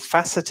this all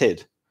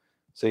faceted,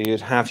 so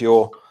you'd have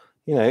your,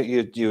 you know,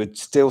 you would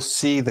still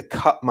see the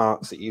cut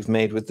marks that you've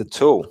made with the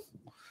tool,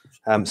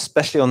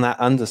 especially on that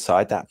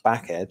underside, that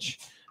back edge.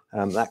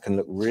 That can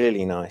look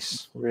really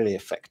nice, really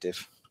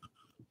effective.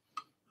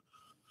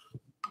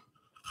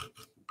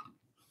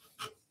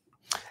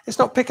 it's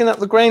not picking up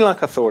the grain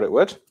like I thought it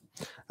would.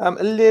 A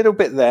little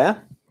bit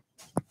there.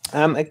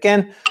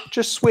 Again,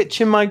 just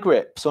switching my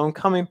grip. So I'm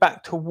coming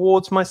back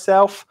towards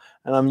myself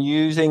and I'm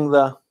using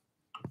the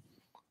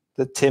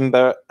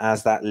timber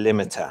as that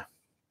limiter.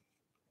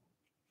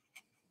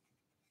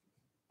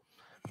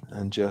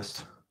 And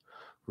just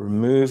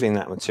removing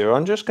that material.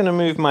 I'm just going to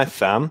move my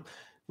thumb.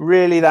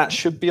 Really, that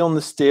should be on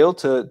the steel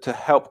to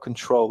help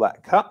control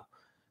that cut.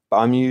 But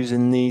I'm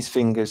using these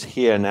fingers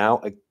here now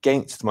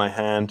against my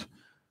hand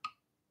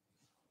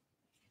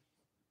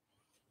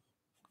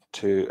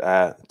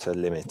to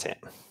limit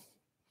it.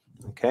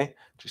 Okay,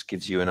 just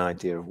gives you an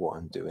idea of what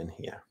I'm doing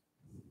here.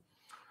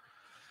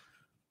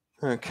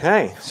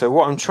 Okay, so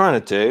what I'm trying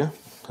to do,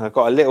 I've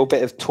got a little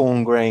bit of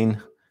torn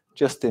grain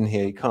just in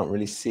here. You can't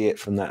really see it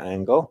from that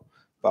angle,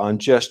 but I'm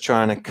just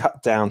trying to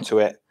cut down to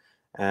it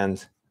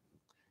and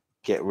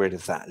get rid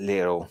of that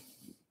little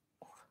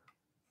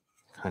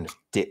kind of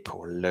dip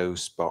or low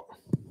spot.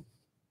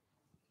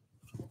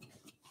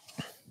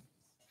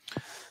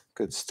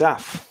 Good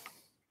stuff.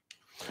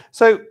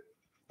 So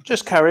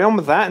just carry on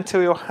with that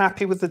until you're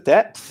happy with the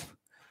depth,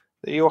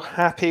 that you're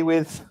happy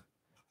with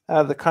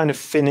the kind of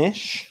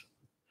finish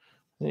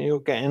that you're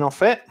getting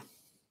off it.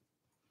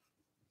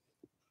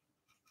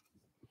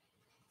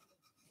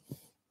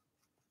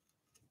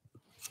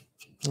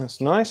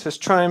 That's nice. Let's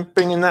try and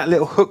bring in that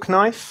little hook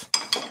knife.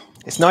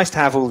 It's nice to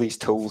have all these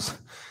tools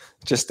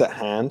just at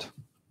hand.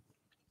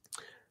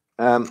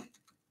 Oh,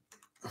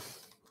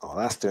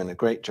 that's doing a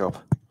great job.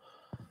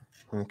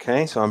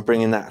 Okay, so I'm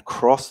bringing that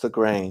across the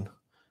grain,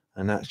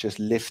 and that's just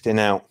lifting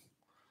out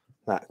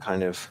that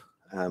kind of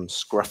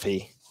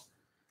scruffy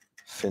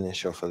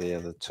finish off of the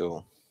other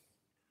tool.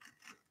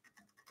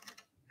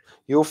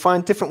 You'll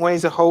find different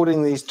ways of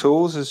holding these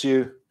tools as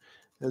you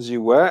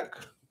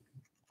work.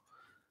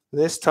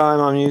 This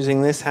time I'm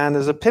using this hand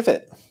as a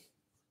pivot.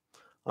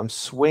 I'm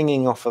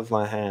swinging off of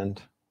my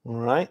hand, all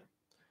right?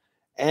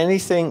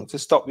 Anything to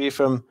stop you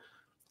from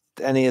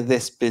any of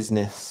this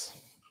business.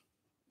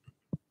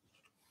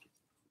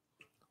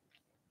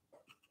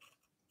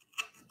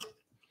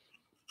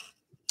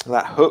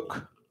 That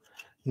hook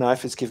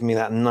knife is giving me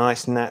that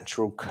nice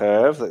natural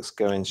curve that's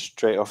going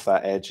straight off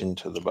that edge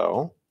into the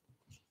bowl.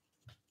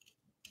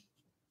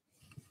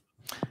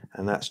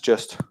 And that's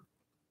just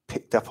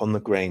picked up on the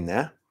grain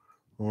there.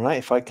 All right,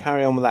 if I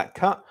carry on with that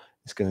cut,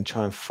 it's going to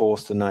try and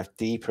force the knife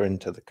deeper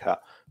into the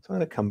cut. So I'm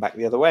going to come back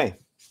the other way.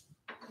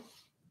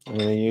 I'm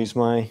going to use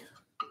my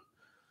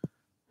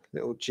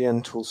little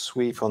gentle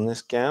sweep on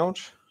this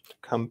gouge to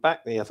come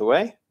back the other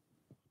way.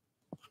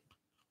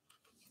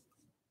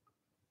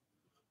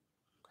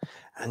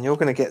 And you're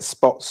going to get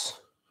spots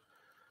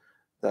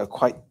that are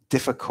quite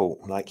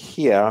difficult. Like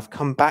here, I've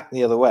come back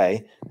the other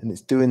way and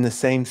it's doing the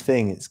same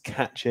thing. It's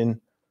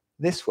catching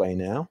this way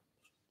now.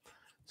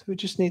 So we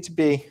just need to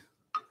be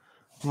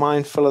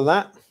mindful of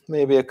that.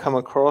 Maybe I come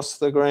across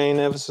the grain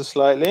ever so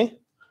slightly.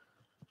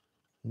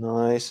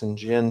 Nice and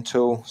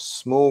gentle,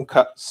 small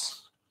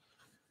cuts.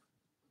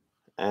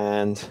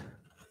 And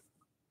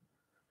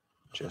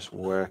just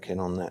working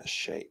on that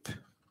shape.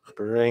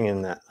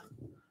 Bringing that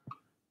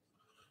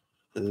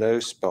low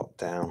spot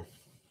down.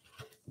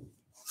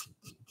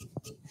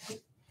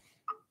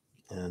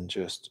 And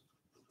just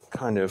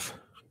kind of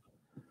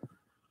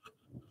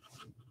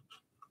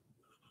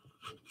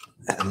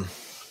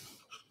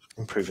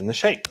improving the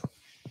shape.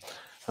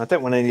 I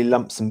don't want any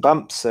lumps and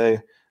bumps, so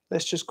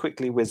let's just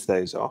quickly whiz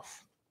those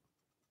off.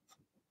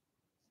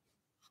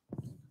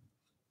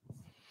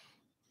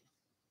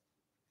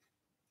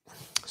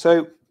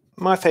 So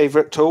my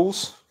favorite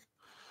tools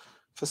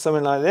for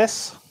something like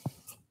this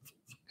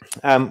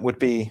would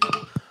be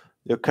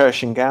your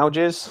Kirschen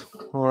gouges,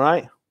 all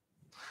right?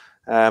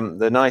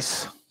 The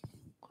nice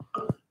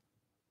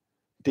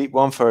deep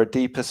one for a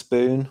deeper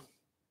spoon.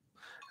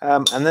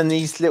 And then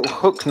these little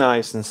hook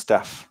knives and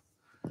stuff,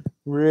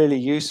 really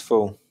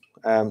useful,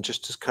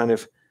 just to kind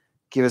of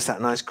give us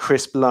that nice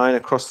crisp line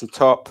across the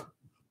top.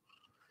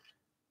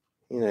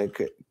 You know,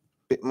 get a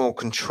bit more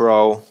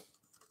control.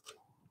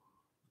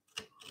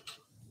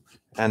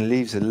 And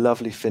leaves a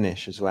lovely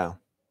finish as well.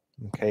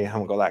 Okay, you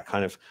haven't got that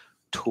kind of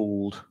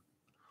tooled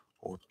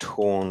or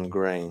torn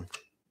grain.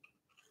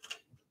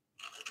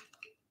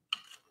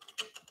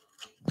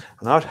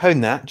 And I'd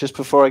hone that just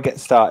before I get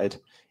started.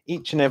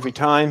 Each and every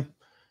time,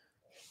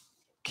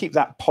 keep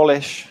that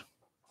polish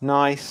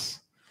nice.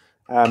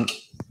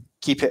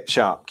 Keep it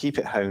sharp, keep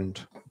it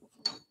honed.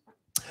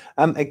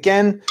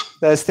 Again,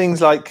 there's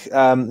things like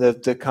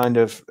the kind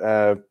of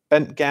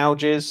bent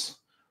gouges,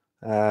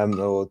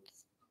 or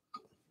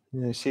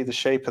you see the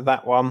shape of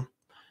that one.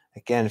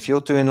 Again, if you're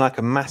doing like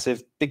a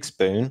massive big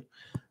spoon,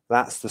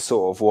 that's the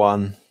sort of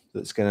one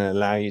that's going to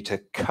allow you to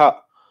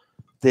cut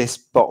this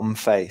bottom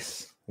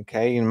face.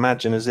 Okay, you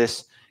imagine as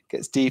this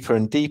gets deeper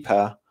and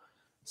deeper,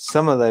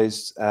 some of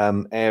those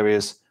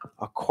areas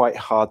are quite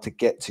hard to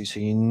get to. So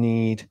you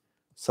need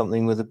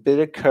something with a bit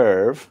of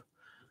curve,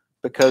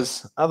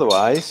 because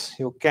otherwise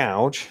your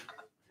gouge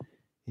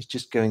is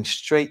just going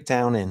straight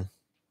down in.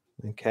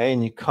 Okay,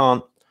 and you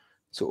can't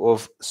sort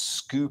of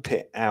scoop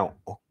it out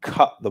or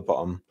cut the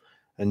bottom,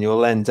 and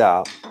you'll end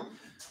up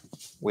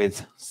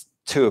with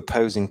two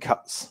opposing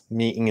cuts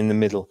meeting in the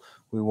middle.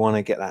 We want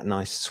to get that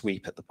nice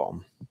sweep at the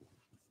bottom.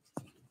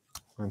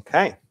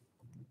 Okay.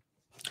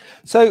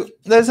 So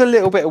there's a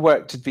little bit of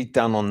work to be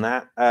done on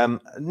that.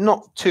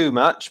 Not too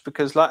much,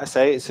 because like I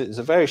say, it's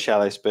a very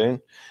shallow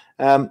spoon.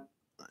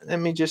 Let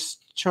me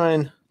just try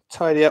and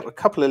tidy up a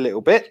couple of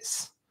little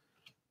bits.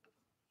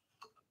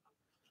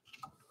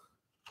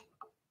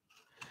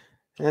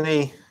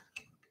 Any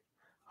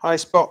high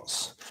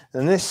spots?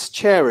 And this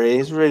cherry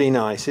is really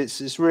nice.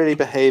 It's really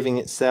behaving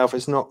itself.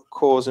 It's not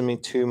causing me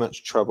too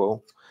much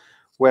trouble.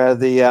 Where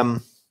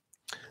the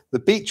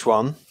beech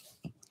one,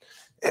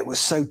 it was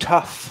so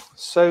tough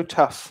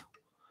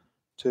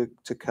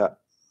to cut.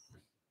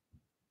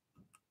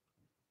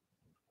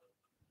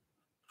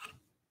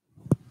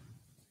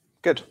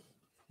 Good.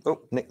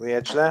 Oh, nick the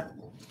edge there.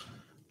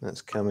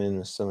 Let's come in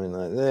with something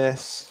like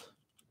this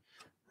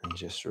and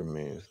just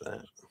remove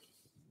that.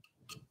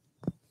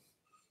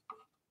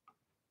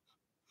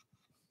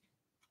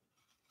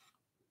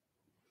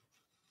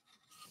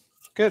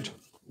 Good.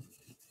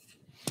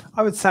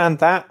 I would sand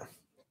that.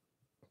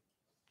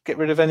 Get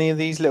rid of any of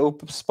these little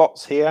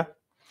spots here.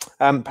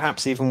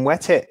 Perhaps even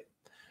wet it.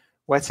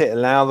 Wet it,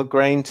 allow the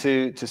grain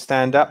to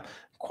stand up.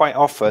 Quite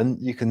often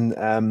you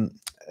can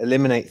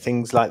eliminate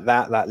things like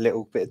that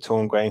little bit of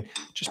torn grain,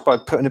 just by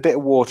putting a bit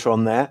of water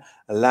on there,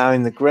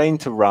 allowing the grain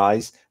to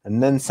rise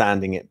and then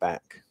sanding it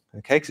back.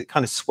 Okay, because it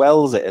kind of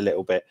swells it a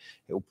little bit.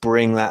 It will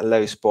bring that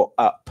low spot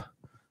up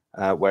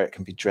where it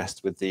can be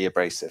dressed with the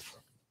abrasive.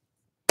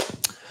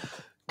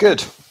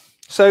 Good.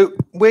 So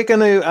we're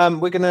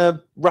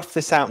gonna rough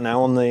this out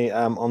now on the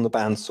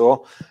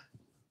bandsaw.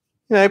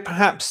 You know,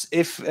 perhaps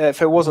if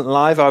it wasn't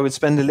live, I would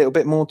spend a little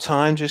bit more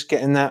time just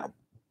getting that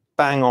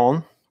bang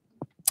on,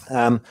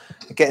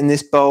 getting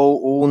this bowl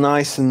all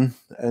nice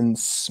and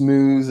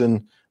smooth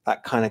and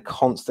that kind of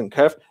constant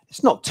curve.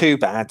 It's not too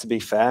bad, to be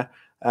fair,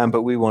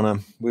 but we wanna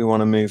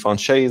move on.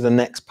 Show you the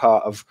next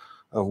part of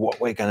what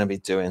we're going to be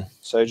doing.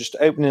 So just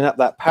opening up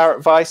that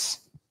parrot vise.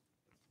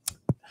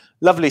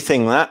 Lovely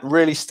thing, that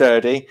really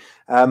sturdy.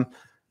 And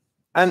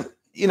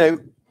you know,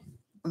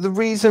 the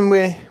reason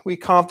we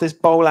carved this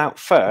bowl out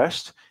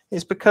first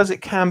is because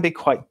it can be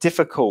quite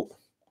difficult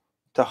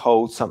to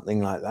hold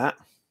something like that.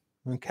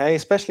 Okay,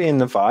 especially in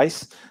the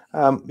vise.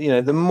 You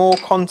know, the more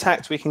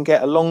contact we can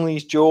get along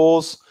these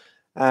jaws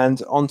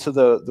and onto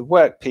the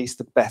workpiece,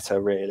 the better,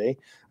 really.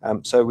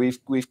 So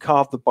we've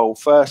carved the bowl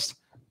first,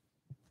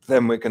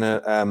 then we're going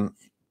to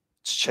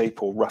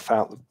shape or rough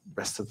out the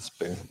rest of the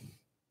spoon.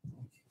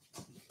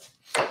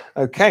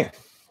 Okay,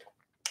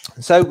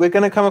 so we're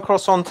going to come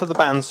across onto the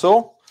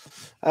bandsaw.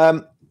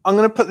 I'm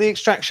going to put the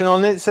extraction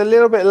on. It's a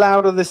little bit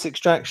louder, this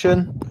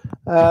extraction,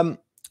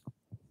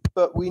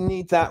 but we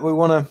need that. We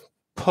want to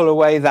pull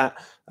away that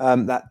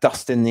that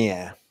dust in the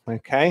air.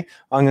 Okay,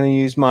 I'm going to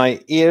use my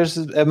ears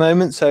at a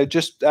moment, so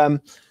just you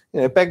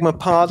know, beg my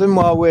pardon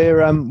while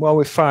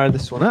we fire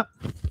this one up.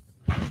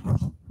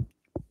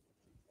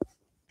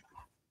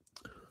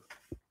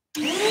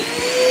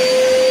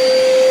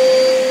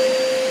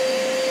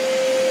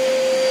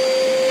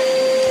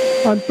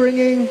 I'm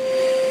bringing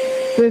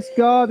this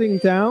guarding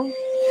down.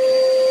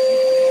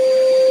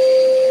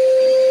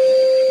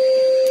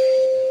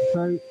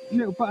 So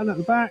little button at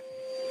the back.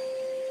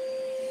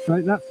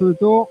 Right, that's for the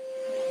door.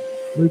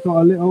 We've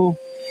got a little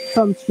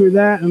thumb screw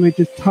there, and we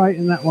just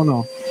tighten that one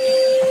off.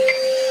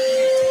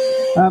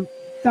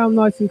 Down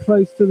nice and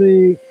close to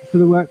the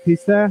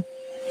workpiece there.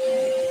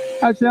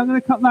 Actually, I'm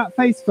going to cut that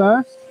face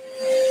first.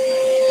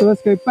 So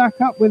let's go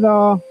back up with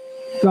our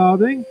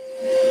guarding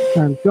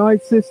and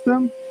guide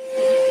system.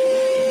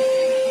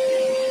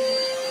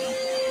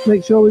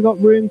 Make sure we've got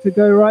room to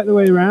go right the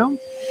way around.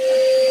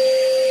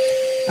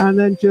 And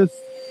then just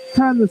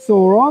turn the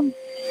saw on.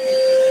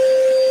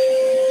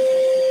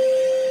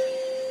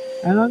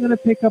 And I'm going to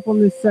pick up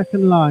on this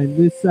second line,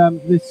 this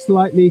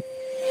slightly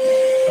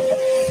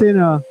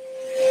thinner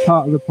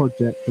part of the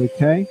project,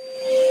 okay?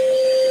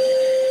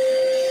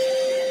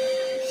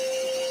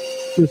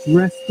 Just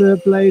rest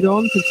the blade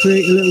on to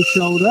create a little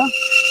shoulder.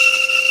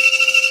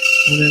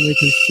 And then we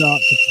can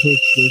start to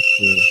push this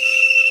through.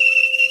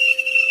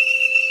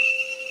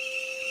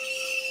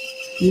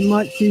 You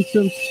might see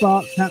some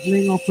sparks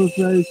happening off of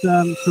those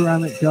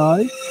ceramic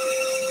guides.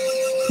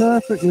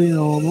 Perfectly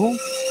normal.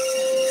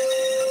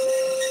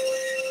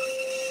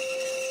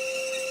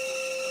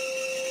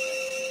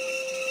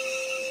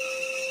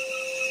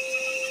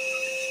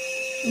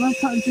 And I'm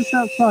cutting just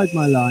outside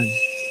my line.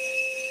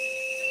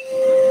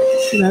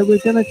 You know, we're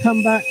going to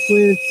come back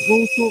with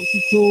all sorts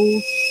of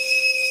tools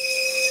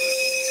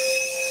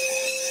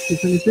to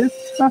finish this.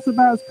 That's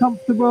about as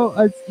comfortable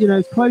as, you know,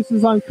 as close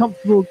as I'm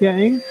comfortable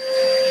getting.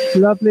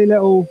 Lovely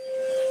little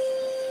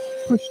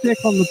push stick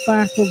on the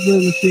back of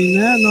the machine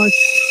there,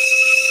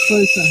 nice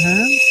close at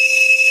hand.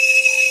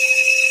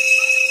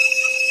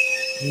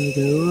 And we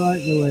go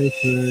right the way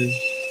through.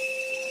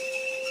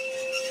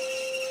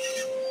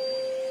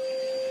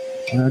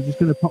 And I'm just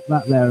going to pop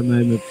that there a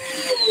moment.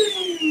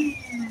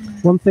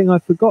 One thing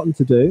I've forgotten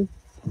to do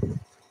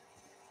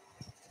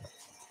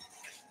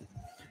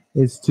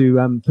is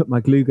to put my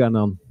glue gun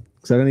on,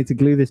 so I need to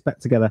glue this back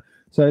together.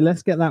 So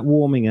let's get that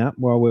warming up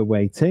while we're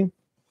waiting.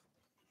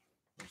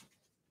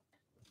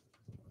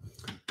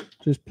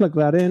 Just plug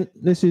that in.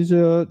 This is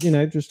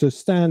just a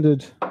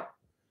standard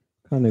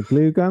kind of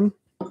glue gun.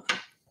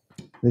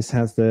 This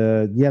has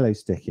the yellow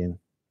stick in,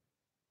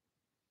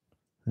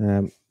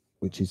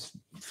 which is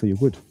for your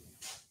wood.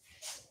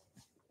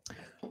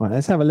 Right,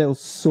 let's have a little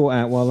sort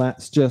out while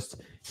that's just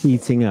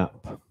heating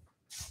up.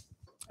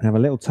 Have a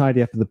little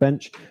tidy up of the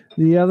bench.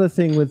 The other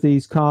thing with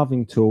these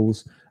carving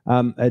tools,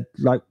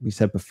 like we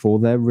said before,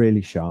 they're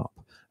really sharp.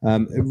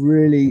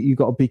 You've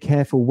got to be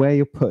careful where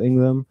you're putting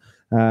them.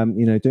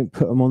 Don't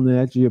put them on the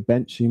edge of your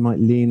bench. You might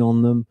lean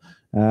on them.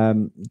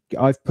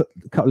 I've put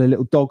a couple of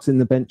little dogs in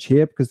the bench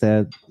here because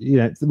they're,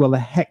 they're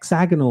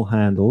hexagonal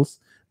handles.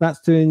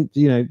 That's to,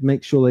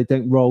 make sure they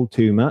don't roll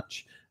too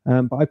much.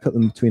 But I put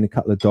them between a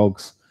couple of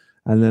dogs,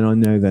 and then I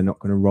know they're not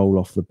going to roll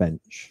off the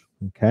bench.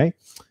 Okay.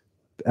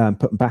 Put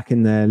them back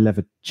in their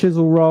leather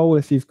chisel roll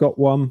if you've got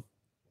one.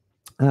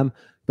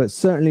 But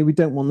certainly we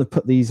don't want to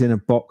put these in a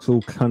box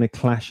all kind of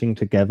clashing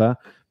together,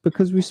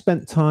 because we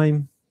spent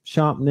time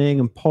sharpening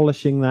and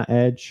polishing that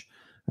edge.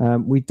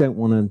 We don't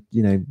want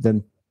to,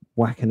 them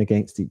whacking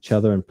against each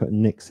other and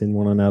putting nicks in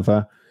one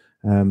another.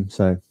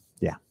 So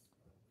yeah.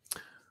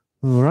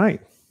 All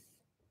right.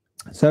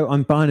 So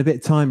I'm buying a bit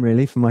of time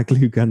really for my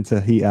glue gun to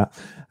heat up.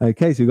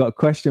 Okay, so we've got a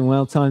question,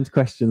 well-timed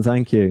question.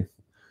 Thank you.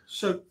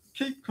 So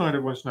Keith kind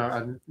of wants to know,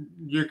 and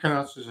you can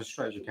answer as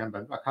straight as you can,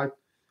 but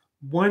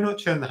why not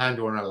turn the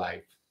handle on a lathe?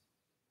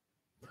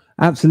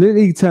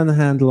 Absolutely, turn the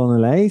handle on a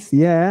lathe.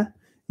 Yeah.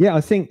 I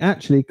think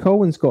actually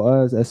Colwyn's got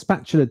a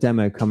spatula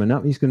demo coming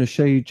up. He's going to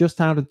show you just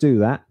how to do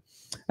that.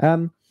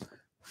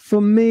 For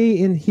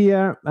me in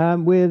here,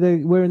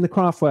 we're in the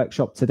craft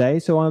workshop today,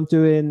 so I'm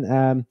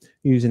doing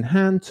using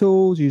hand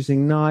tools,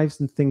 using knives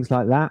and things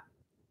like that.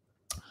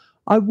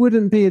 I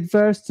wouldn't be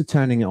adverse to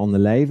turning it on the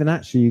lathe, and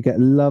actually you get a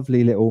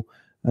lovely little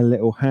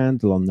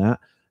handle on that.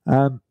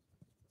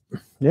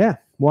 Yeah,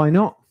 why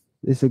not?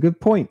 It's a good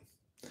point.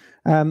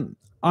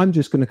 I'm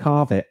just going to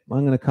carve it.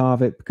 I'm going to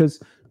carve it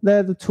because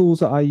they're the tools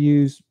that I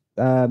use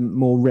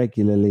more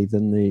regularly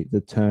than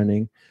the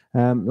turning.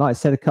 Like I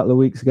said a couple of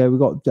weeks ago, we've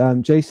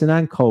got Jason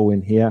and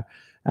Colwyn here.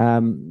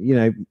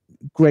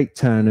 Great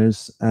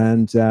turners,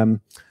 and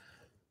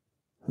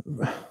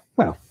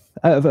well,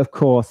 of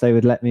course they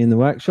would let me in the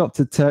workshop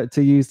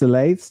to use the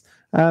lathes.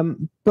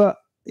 But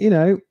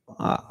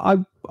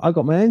I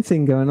got my own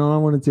thing going on. I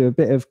want to do a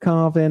bit of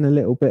carving, a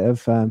little bit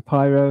of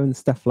pyro and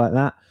stuff like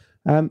that.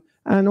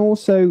 And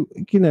also,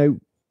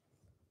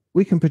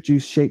 we can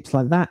produce shapes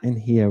like that in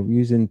here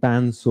using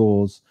band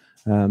saws,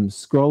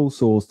 scroll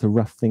saws to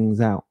rough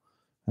things out.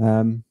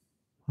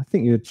 I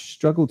think you'd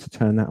struggle to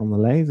turn that on the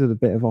lathe with a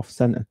bit of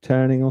off-center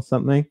turning or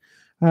something.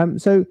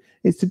 So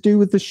it's to do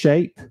with the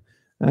shape.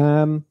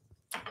 And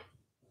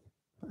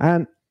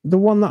the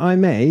one that I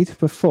made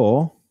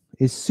before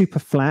is super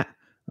flat,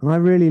 and I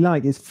really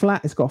like it. It's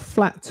flat. It's got a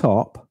flat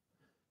top,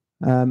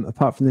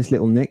 apart from this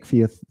little nick for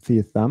your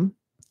thumb.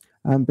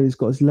 But it's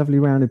got this lovely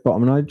rounded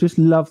bottom, and I just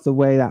love the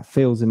way that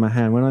feels in my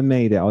hand. When I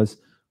made it, I was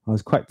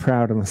quite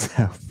proud of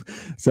myself.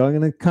 So I'm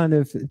going to kind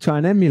of try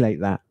and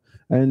emulate that.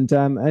 And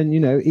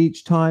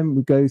each time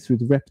we go through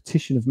the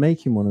repetition of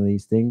making one of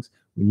these things,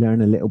 we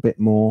learn a little bit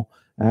more.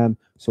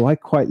 So I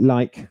quite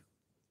like,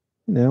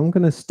 I'm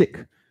going to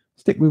stick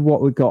with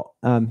what we've got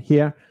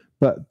here.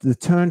 But the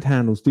turned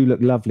handles do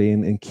look lovely,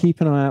 and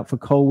keep an eye out for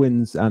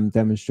Colwyn's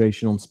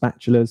demonstration on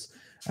spatulas.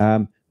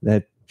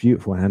 They're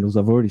beautiful handles.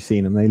 I've already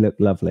seen them. They look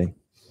lovely.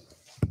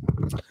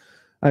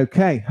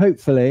 Okay,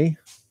 hopefully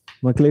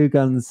my glue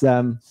gun's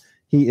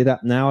heated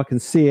up now. I can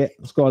see it.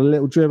 It's got a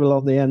little dribble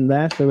on the end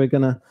there, so we're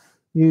going to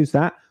use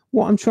that.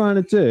 What I'm trying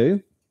to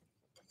do,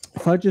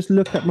 if I just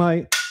look at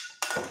my...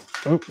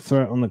 Oh,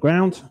 throw it on the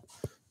ground.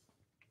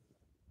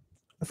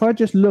 If I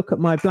just look at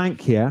my blank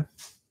here,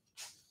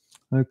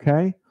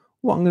 okay,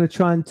 what I'm going to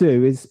try and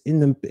do is in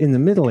the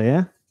middle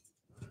here,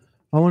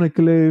 I want to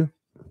glue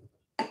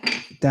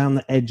down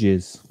the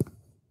edges.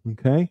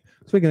 Okay,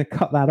 so we're going to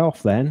cut that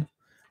off then,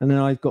 and then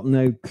I've got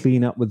no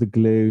clean up with the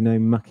glue, no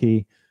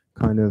mucky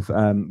kind of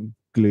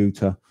glue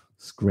to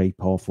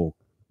scrape off or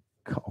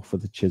cut off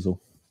with the chisel.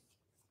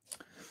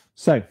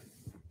 So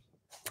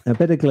a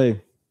bit of glue.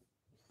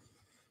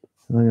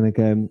 I'm going to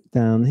go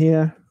down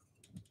here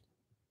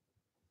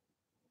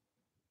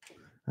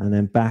and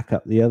then back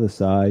up the other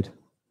side,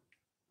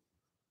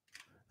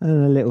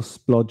 and a little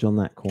splodge on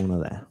that corner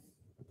there.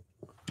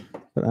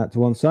 Put that to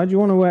one side. You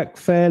want to work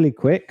fairly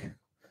quick,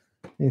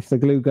 if the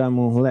glue gun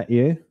will let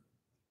you,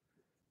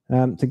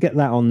 to get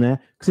that on there,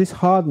 because this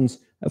hardens.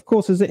 Of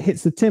course, as it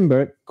hits the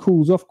timber, it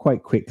cools off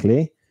quite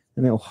quickly,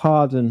 and it'll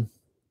harden.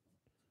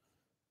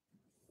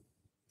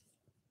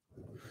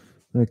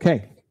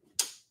 Okay,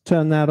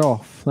 turn that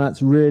off.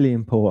 That's really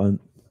important.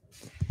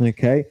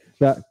 Okay,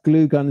 that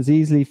glue gun is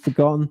easily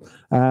forgotten.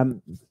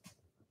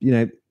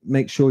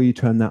 Make sure you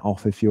turn that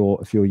off if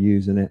you're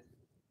using it.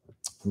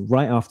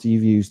 Right after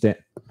you've used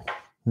it,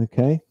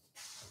 Okay.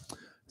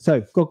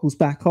 So goggles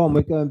back on.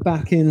 We're going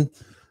back in,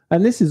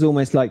 and this is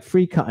almost like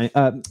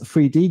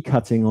 3D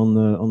cutting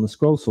on the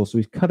scroll saw. So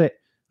we've cut it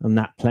on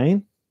that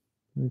plane.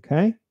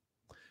 Okay.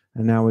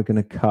 And now we're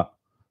going to cut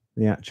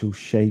the actual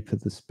shape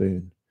of the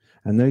spoon.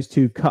 And those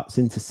two cuts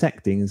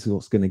intersecting is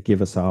what's going to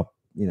give us our,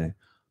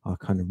 our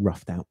kind of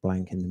roughed out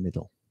blank in the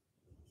middle.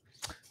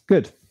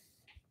 Good.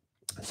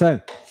 So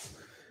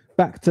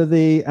back to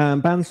the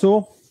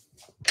bandsaw.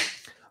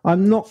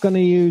 I'm not going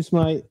to use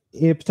my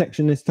ear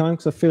protection this time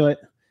because I feel it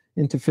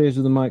interferes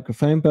with the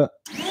microphone, but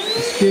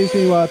excuse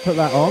me while I put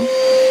that on.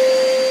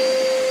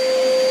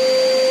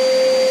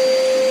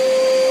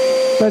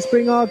 Let's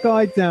bring our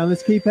guide down.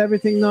 Let's keep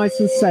everything nice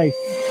and safe.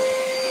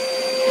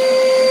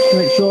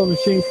 Make sure the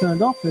machine's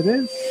turned off. It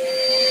is.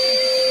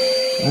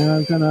 And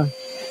I'm going to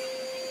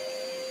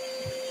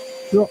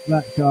drop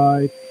that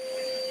guide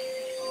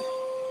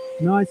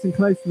nice and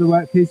close to the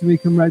workpiece, and we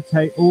can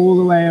rotate all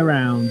the way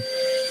around.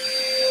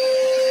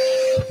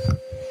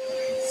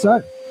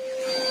 So,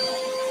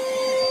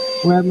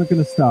 where am I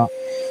going to start?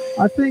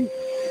 I think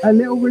a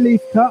little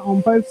relief cut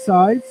on both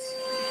sides.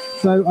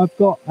 So I've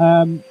got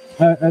a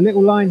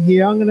little line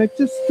here. I'm going to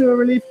just do a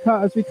relief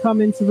cut as we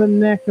come into the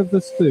neck of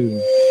the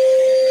spoon.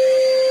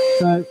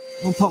 So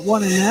I'll pop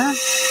one in there.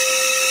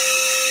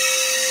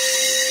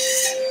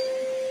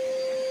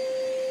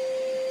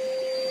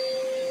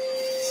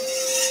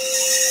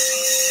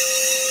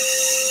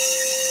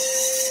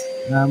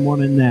 And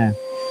one in there.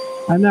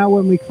 And now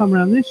when we come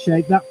around this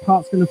shape, that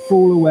part's going to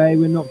fall away.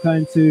 We're not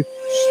going to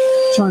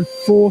try and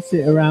force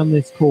it around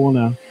this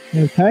corner.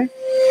 Okay?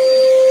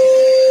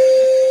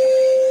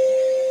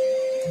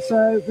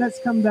 So let's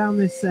come down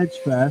this edge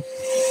first.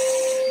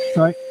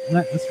 Sorry,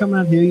 let's come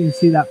around here. You can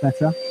see that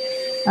better.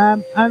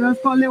 And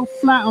I've got a little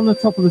flat on the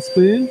top of the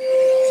spoon.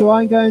 So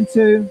I'm going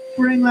to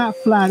bring that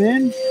flat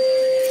in,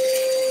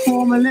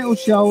 form a little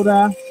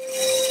shoulder.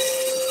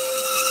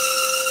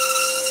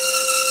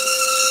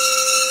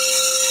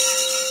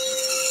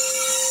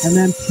 And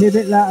then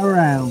pivot that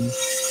around.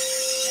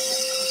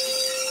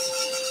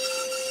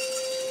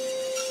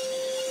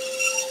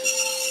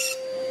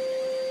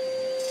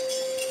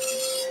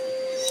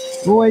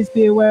 Always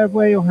be aware of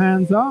where your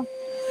hands are.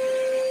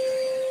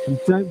 And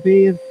don't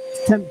be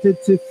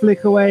tempted to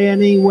flick away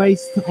any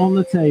waste on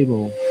the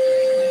table.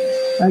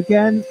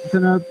 Again, I'm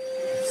going to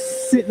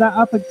sit that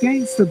up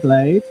against the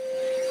blade.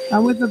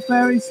 And with a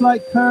very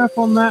slight curve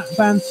on that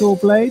bandsaw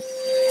blade,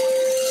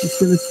 it's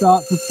going to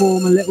start to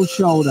form a little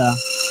shoulder.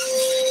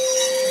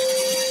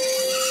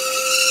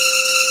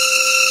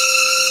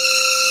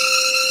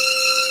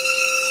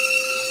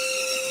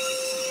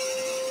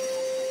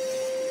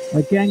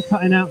 Again,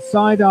 cutting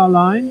outside our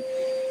line.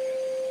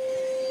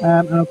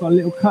 And I've got a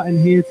little cut in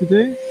here to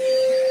do.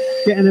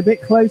 Getting a bit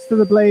close to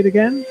the blade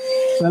again.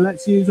 So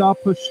let's use our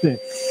push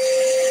stick.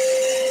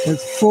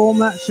 Let's form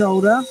that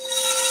shoulder.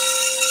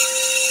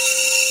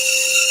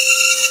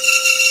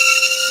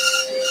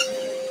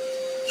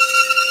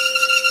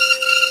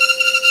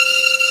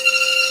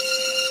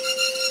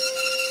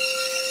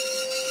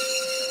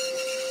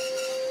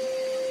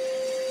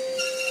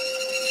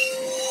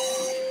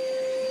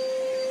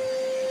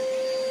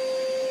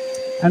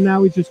 And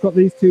now we've just got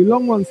these two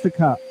long ones to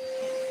cut.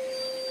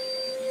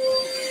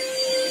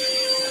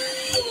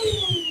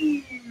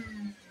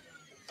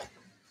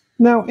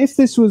 Now, if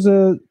this was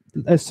a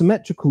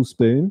symmetrical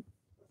spoon,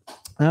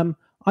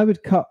 I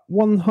would cut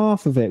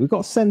 1/2 of it. We've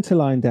got a center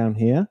line down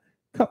here.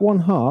 Cut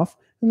 1/2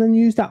 and then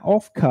use that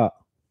off cut.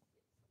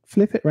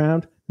 Flip it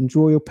round and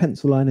draw your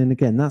pencil line in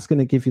again. That's going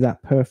to give you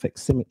that perfect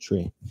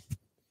symmetry.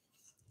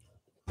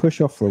 Push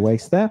off the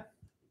waste there.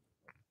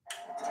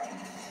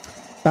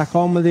 Back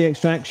on with the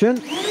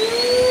extraction.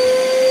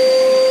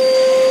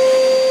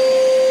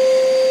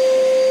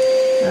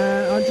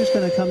 I'm just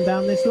going to come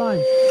down this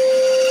line.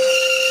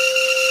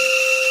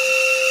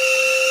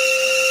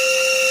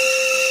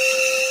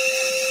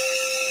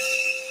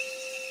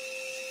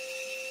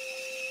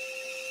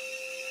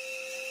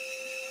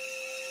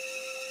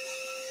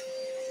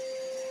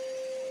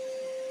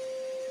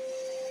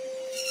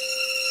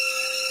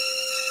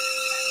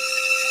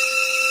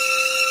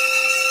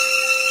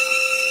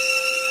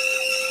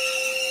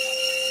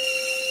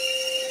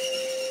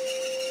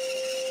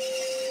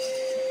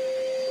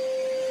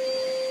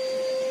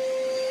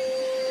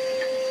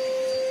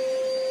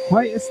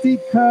 Quite a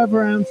steep curve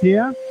around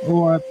here,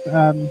 or a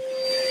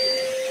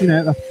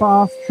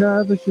fast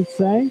curve, I should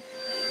say.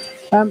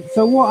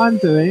 So what I'm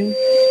doing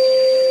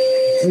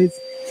is,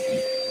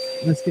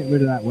 let's get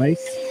rid of that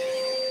waste.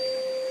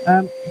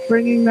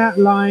 Bringing that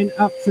line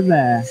up to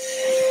there.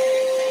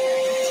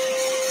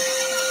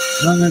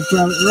 And I'm going to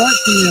grab it right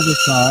from the other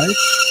side.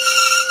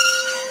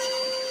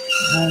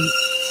 And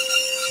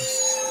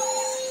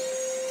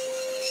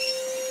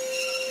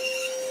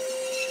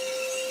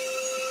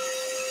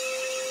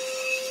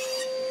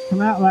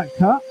come out of that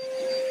cut.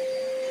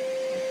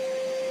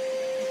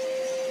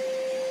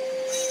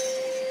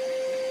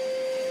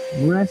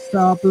 Rest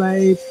our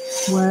blade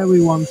where we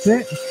want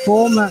it.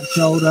 Form that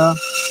shoulder.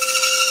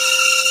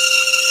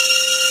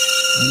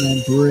 And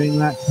then bring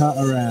that cut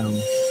around.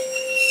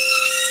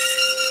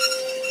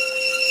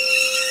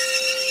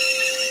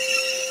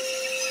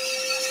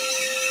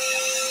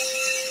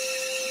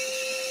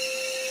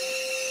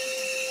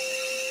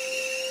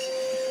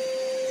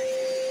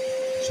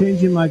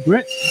 Changing my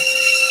grip.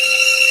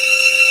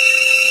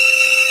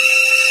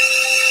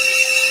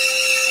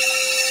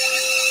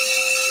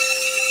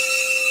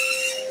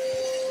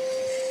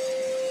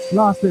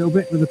 Last little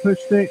bit with the push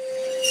stick.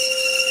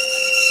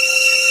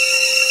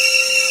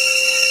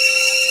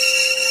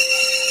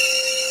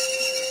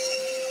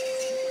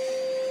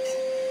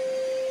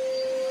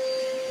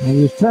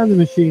 And just turn the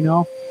machine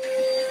off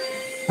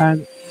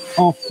and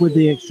off with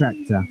the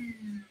extractor.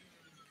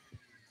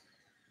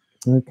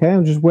 Okay,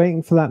 I'm just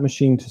waiting for that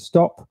machine to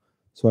stop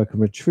so I can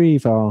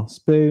retrieve our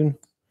spoon,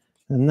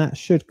 and that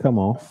should come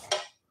off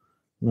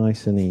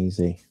nice and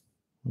easy.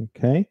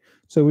 Okay,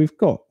 so we've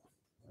got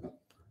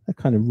a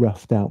kind of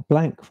roughed out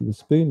blank for the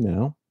spoon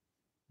now.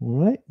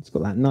 All right, it's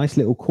got that nice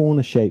little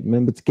corner shape.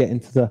 Remember to get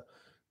into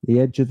the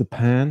edge of the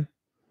pan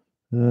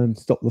and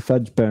stop the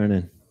fudge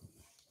burning.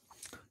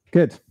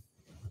 Good.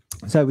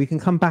 So we can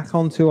come back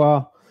onto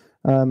our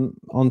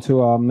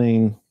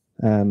main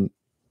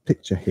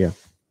picture here.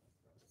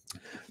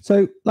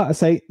 So, like I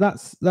say,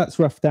 that's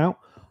roughed out.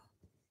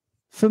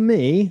 For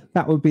me,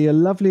 that would be a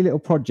lovely little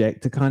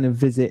project to kind of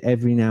visit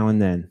every now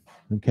and then.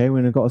 Okay,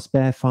 when I've got a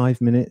spare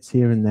 5 minutes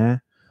here and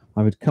there,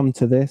 I would come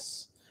to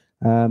this.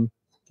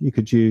 You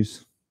could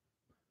use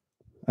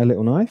a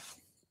little knife.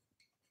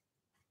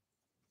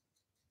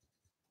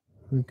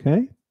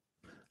 Okay,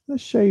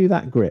 let's show you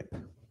that grip.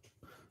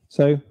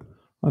 So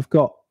I've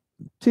got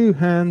 2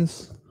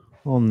 hands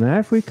on there.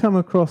 If we come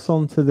across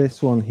onto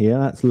this one here,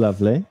 that's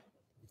lovely.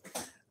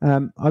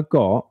 I've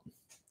got,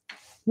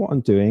 what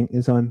I'm doing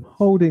is I'm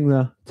holding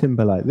the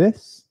timber like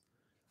this.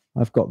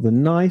 I've got the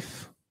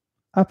knife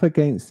up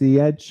against the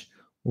edge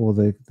or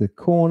the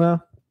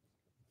corner.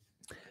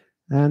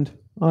 And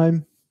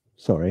I'm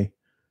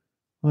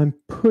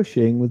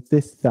pushing with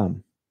this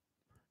thumb.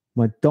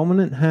 My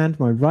dominant hand,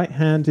 my right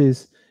hand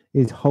is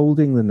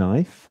holding the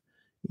knife,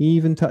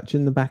 even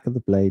touching the back of the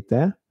blade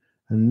there.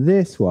 And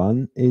this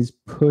one is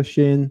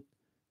pushing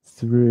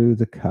through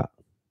the cut.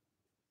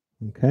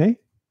 Okay,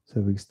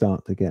 so we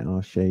start to get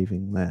our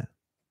shaving there.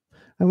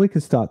 And we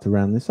can start to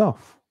round this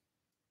off.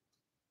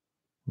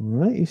 All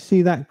right, you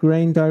see that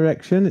grain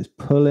direction? It's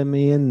pulling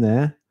me in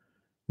there.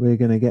 We're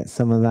going to get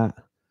some of that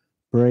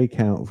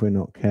breakout if we're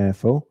not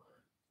careful.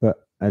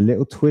 But a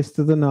little twist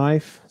of the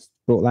knife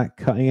brought that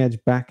cutting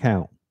edge back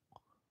out.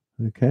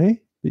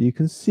 Okay, but you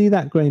can see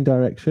that grain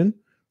direction.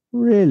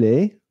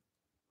 Really,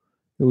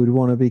 it would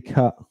want to be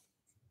cut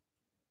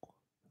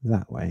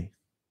that way.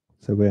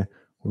 So we're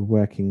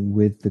working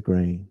with the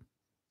grain.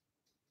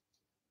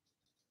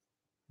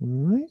 All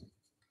right.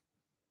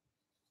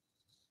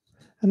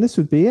 And this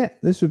would be it.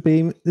 This would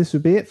be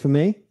it for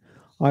me.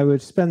 I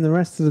would spend the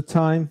rest of the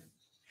time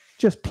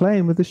just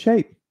playing with the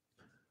shape,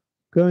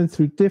 going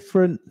through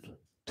different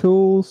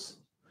tools,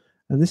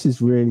 and this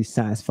is really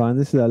satisfying.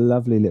 This is a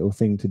lovely little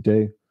thing to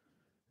do.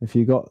 If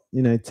you've got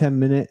 10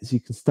 minutes, you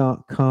can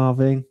start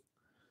carving,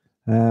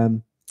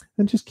 and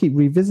just keep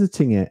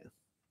revisiting it.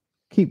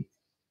 Keep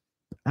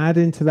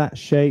adding to that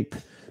shape,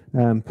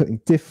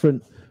 putting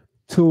different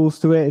tools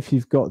to it if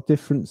you've got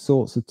different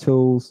sorts of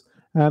tools.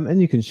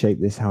 And you can shape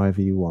this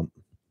however you want.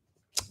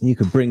 You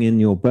could bring in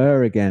your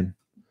burr again.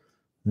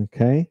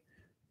 Okay,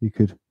 you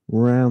could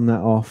round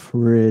that off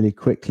really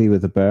quickly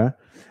with a burr.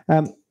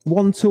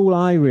 One tool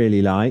I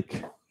really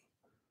like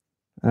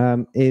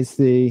is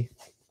the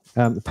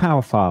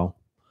power file.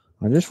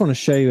 I just want to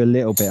show you a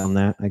little bit on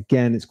that.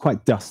 Again, it's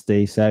quite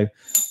dusty, so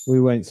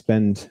we won't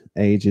spend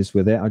ages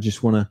with it. I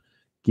just want to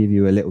give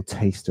you a little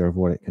taster of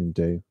what it can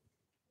do.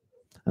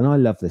 And I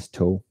love this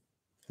tool.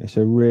 It's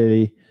a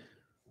really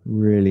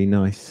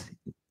nice,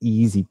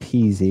 easy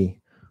peasy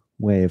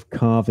way of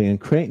carving and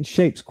creating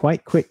shapes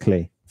quite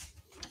quickly.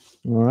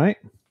 All right.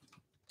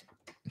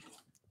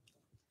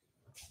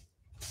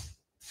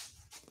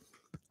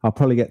 I'll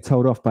probably get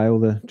told off by all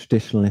the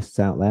traditionalists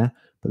out there,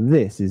 but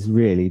this is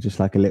really just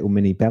like a little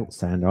mini belt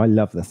sander. I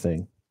love the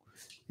thing.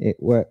 It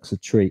works a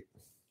treat.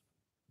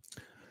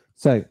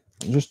 So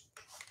just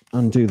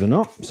undo the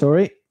knot,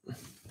 sorry.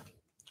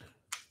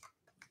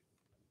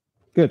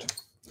 Good.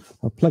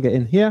 I'll plug it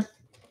in here.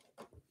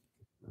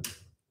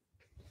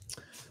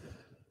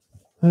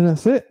 And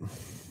that's it.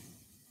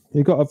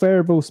 You've got a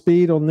variable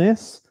speed on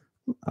this.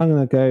 I'm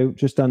going to go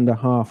just under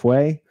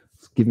halfway.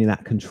 Give me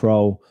that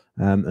control,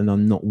 and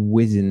I'm not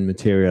whizzing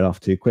material off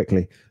too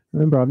quickly.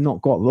 Remember, I've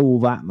not got all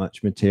that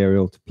much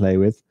material to play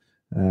with,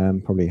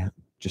 probably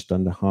just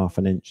under ½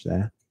 an inch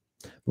there.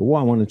 But what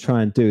I want to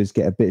try and do is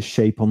get a bit of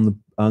shape on the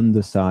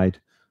underside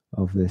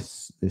of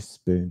this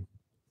spoon.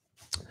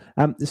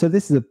 So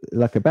this is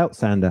like a belt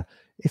sander.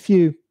 If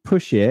you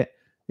push it,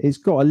 it's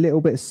got a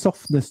little bit of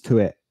softness to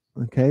it.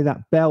 Okay,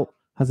 that belt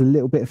has a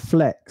little bit of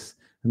flex,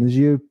 and as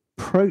you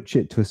approach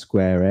it to a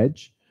square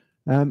edge,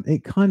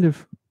 it kind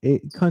of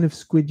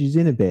squidges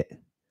in a bit.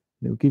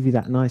 It'll give you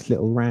that nice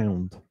little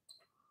round.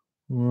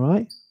 All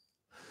right.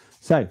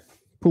 So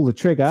pull the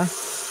trigger,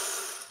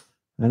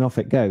 and off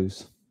it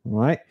goes. All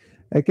right.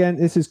 Again,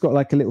 this has got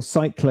like a little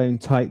cyclone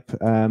type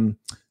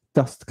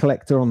dust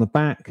collector on the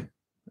back.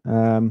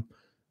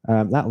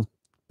 That'll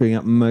bring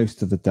up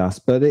most of the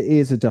dust, but it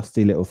is a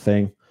dusty little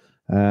thing.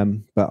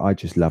 But I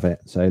just love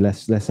it. So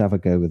let's have a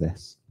go with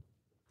this.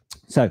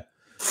 So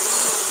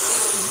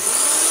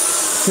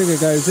trigger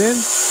goes in.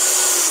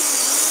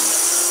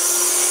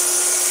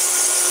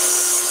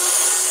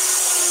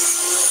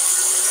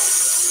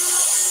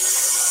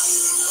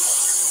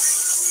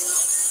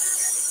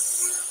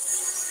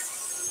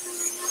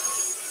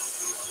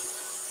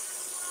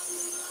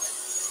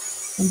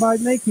 And by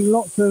making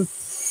lots of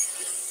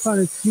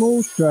kind of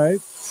small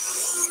strokes,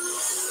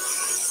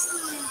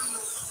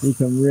 you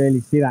can really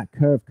see that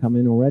curve come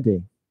in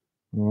already.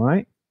 All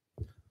right.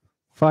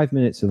 5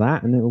 minutes of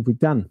that and it will be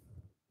done.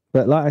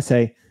 But like I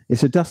say,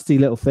 it's a dusty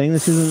little thing.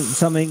 This isn't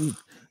something,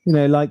 you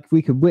know, like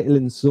we could whittle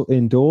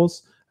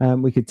indoors.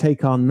 We could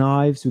take our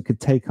knives. We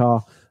could take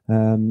our,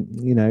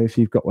 you know, if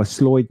you've got a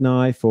Sloyd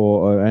knife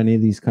or any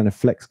of these kind of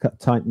flex cut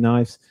type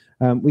knives,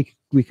 we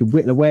could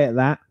whittle away at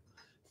that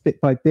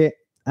bit by bit.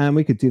 And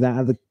we could do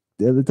that at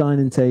the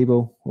dining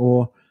table,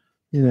 or,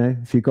 you know,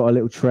 if you've got a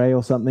little tray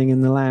or something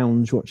in the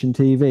lounge watching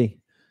TV.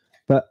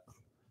 But,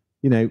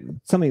 you know,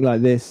 something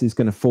like this is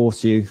going to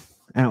force you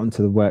out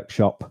into the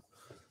workshop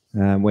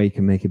where you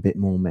can make a bit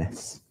more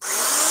mess.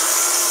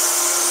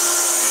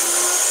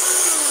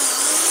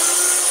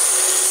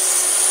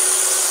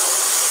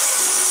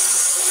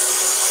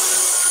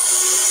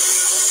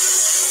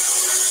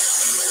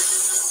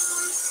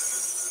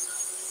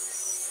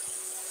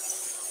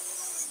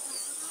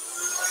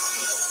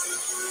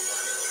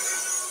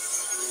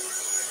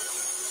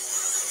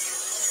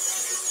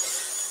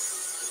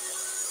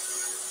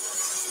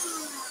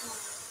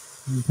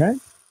 Okay,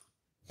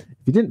 if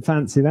you didn't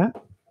fancy that,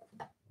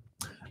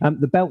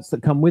 the belts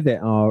that come with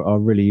it are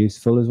really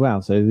useful as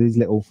well. So these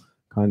little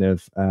kind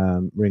of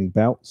ring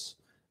belts,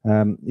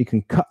 you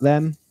can cut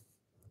them,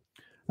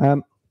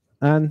 and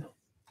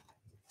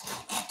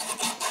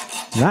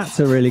that's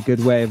a really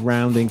good way of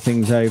rounding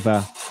things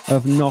over,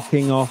 of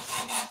knocking off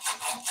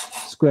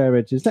square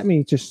edges. Let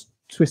me just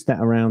twist that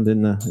around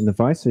in the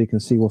vise so you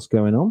can see what's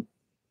going on.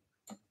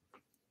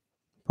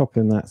 Pop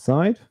in that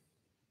side.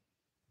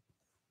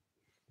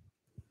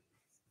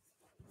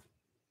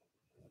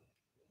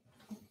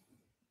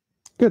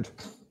 Good.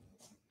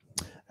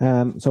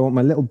 So I want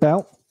my little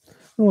belt.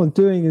 All I'm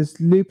doing is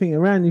looping it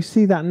around. You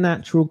see that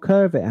natural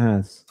curve it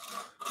has.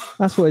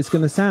 That's what it's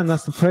going to sound.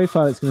 That's the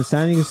profile it's going to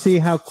sound. You can see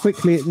how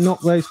quickly it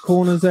knocked those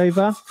corners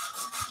over.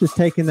 Just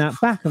taking that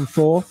back and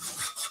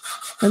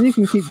forth. And you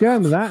can keep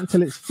going with that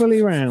until it's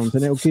fully round,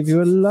 and it'll give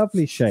you a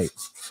lovely shape.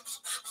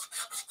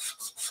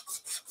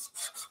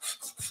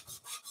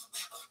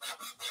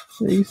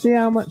 So you see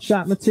how much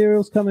that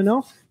material's coming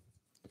off?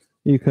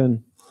 You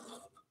can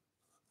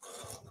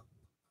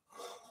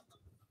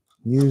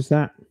use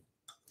that.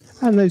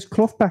 And those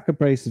cloth back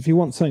abrasives, if you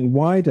want something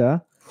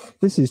wider,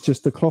 this is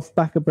just a cloth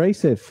back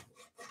abrasive.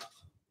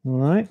 All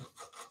right.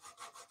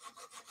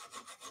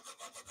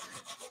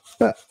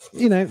 But,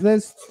 you know,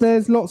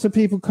 there's lots of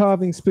people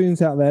carving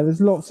spoons out there. There's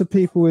lots of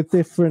people with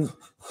different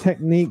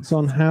techniques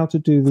on how to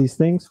do these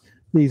things.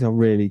 These are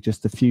really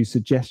just a few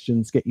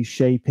suggestions, get you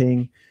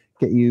shaping,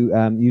 get you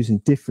using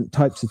different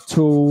types of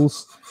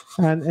tools,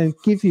 and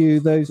give you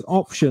those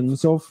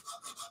options of,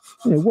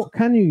 you know, what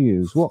can you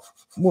use? What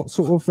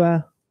sort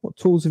of what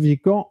tools have you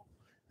got,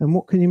 and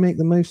what can you make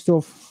the most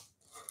of?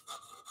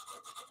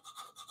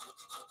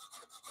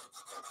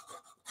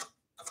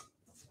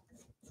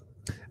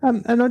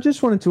 And I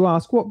just wanted to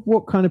ask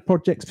what kind of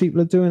projects people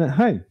are doing at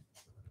home.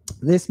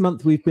 This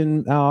month we've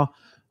been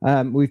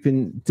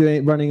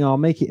running our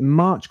Make It in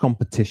March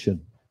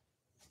competition,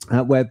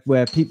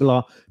 where people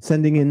are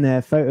sending in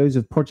their photos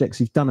of projects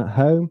you've done at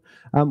home.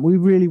 We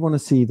really want to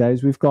see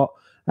those. We've got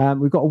a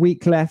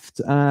week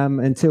left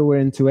until we're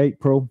into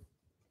April.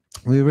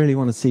 We really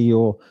want to see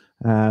your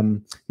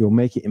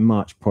Make It in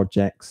March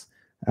projects.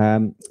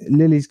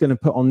 Lily's going to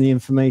put on the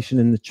information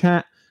in the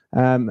chat,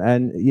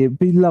 and it'd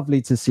be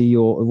lovely to see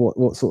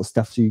what sort of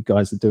stuff you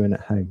guys are doing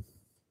at home.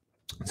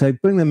 So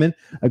bring them in.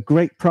 A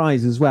great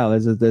prize as well.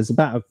 There's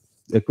about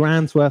a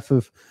grand's worth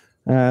of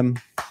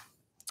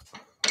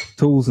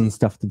tools and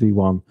stuff to be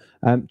won.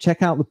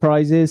 Check out the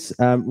prizes.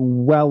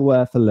 Well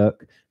worth a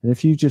look. And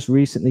if you just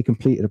recently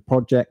completed a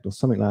project or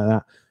something like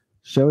that,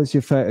 show us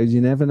your photos.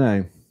 You never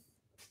know.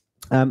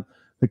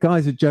 The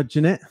guys are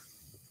judging it,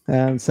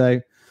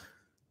 so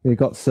we've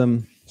got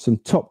some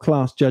top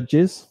class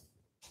judges.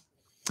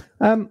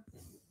 Yeah,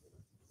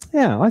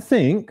 I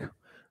think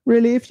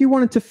really, if you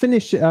wanted to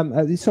finish,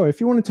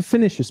 if you wanted to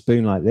finish a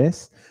spoon like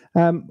this,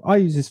 I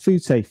use this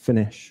food safe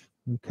finish,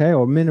 okay,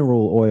 or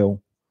mineral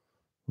oil.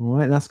 All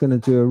right, that's going to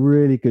do a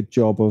really good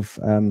job of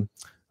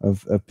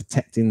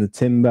protecting the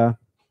timber.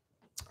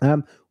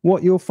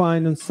 What you'll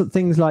find on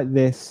things like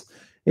this,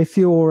 if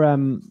you're,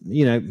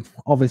 you know,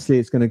 obviously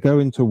it's going to go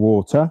into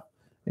water,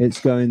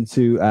 it's going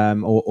to,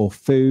 or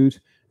food,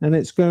 and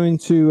it's going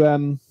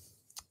to,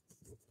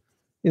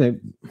 you know,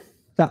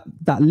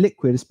 that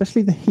liquid,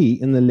 especially the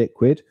heat in the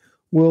liquid,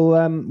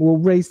 will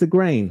raise the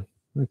grain.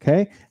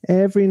 Okay,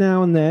 every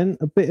now and then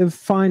a bit of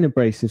fine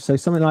abrasive, so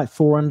something like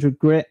 400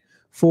 grit,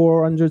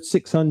 400,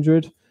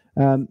 600,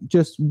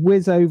 just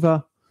whiz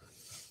over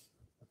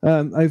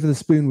the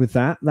spoon with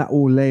that. That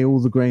will lay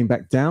all the grain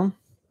back down.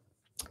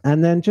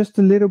 And then just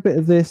a little bit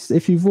of this,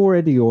 if you've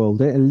already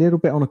oiled it, a little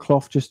bit on a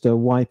cloth just to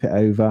wipe it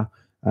over,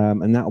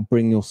 and that will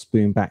bring your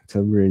spoon back to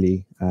a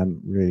really,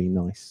 really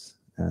nice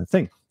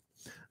thing.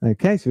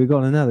 Okay, so we've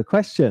got another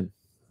question.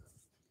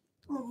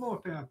 One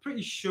more thing. I'm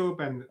pretty sure,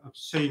 Ben, I've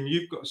seen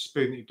you've got a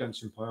spoon that you've done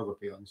some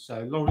pyrography on.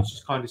 So Lawrence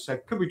just kind of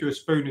said, could we do a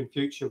spoon in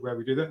future where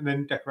we do that and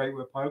then decorate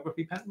with a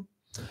pyrography pattern?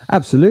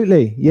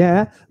 Absolutely,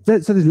 yeah. So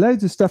there's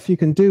loads of stuff you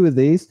can do with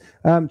these.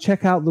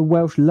 Check out the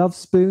Welsh Love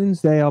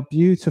Spoons; they are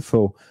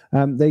beautiful.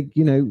 They,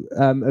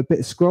 a bit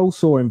of scroll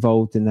saw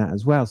involved in that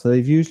as well. So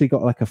they've usually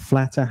got like a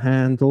flatter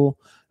handle.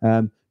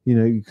 We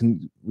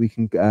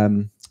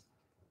can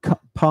cut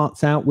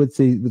parts out with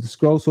the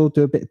scroll saw.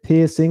 Do a bit of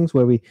piercings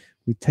where we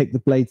take the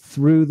blade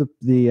through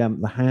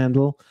the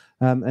handle,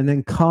 and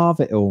then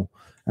carve it all.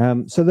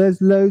 So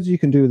there's loads you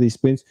can do with these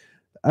spoons.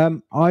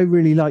 I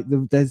really like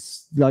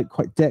there's like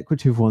quite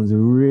decorative ones with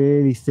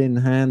really thin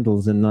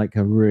handles and like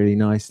a really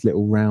nice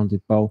little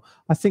rounded bowl.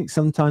 I think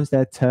sometimes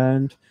they're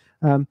turned,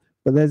 but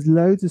there's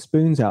loads of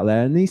spoons out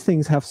there, and these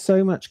things have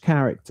so much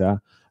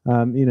character.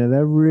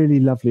 They're really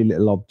lovely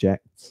little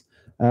objects.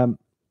 I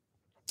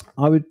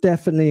would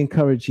definitely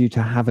encourage you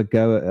to have a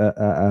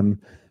go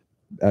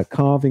at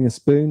carving a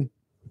spoon.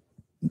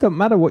 It doesn't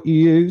matter what you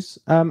use,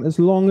 as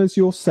long as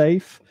you're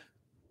safe,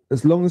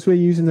 as long as we're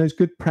using those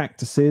good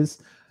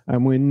practices.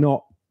 And we're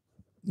not,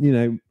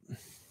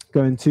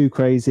 going too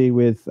crazy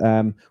with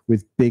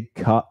big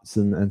cuts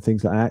and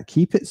things like that.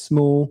 Keep it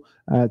small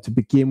to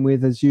begin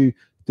with. As you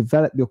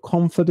develop your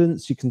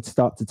confidence, you can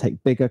start to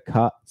take bigger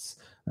cuts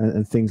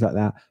and things like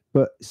that.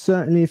 But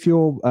certainly if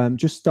you're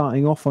just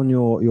starting off on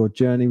your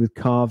journey with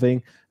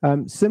carving,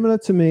 similar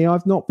to me,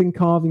 I've not been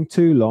carving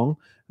too long.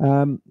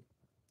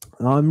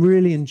 I'm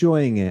really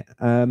enjoying it.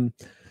 And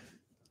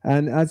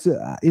as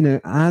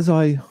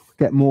I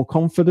get more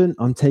confident,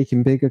 I'm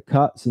taking bigger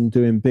cuts and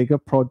doing bigger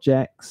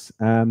projects.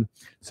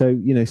 So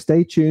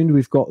stay tuned.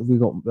 We've got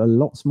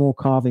lots more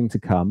carving to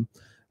come.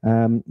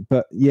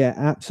 But yeah,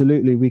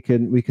 absolutely, we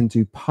can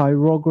do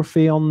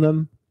pyrography on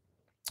them.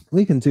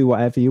 We can do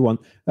whatever you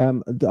want.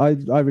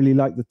 I really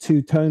like the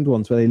two-toned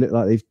ones where they look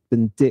like they've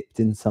been dipped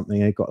in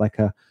something. They've got like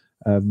a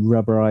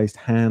rubberized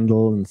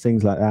handle and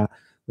things like that.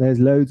 There's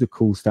loads of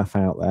cool stuff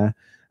out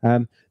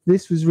there.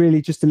 This was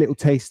really just a little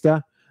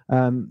taster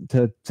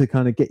to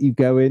kind of get you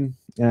going,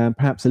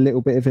 perhaps a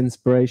little bit of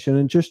inspiration,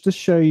 and just to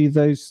show you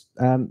those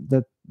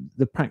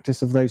the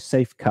practice of those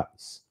safe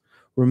cuts.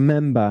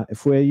 Remember,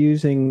 if we're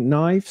using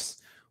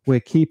knives, we're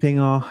keeping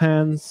our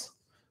hands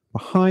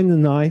behind the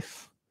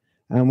knife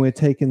and we're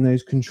taking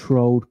those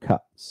controlled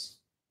cuts.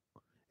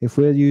 If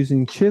we're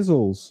using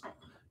chisels,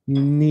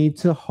 you need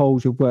to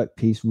hold your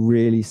workpiece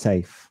really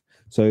safe.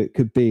 So it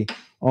could be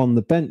on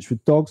the bench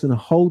with dogs and a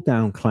hold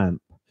down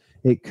clamp.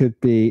 It could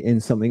be in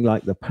something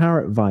like the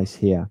parrot vise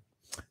here.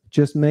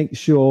 Just make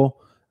sure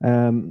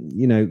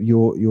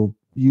you're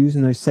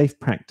using those safe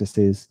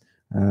practices,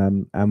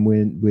 and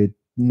we're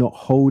not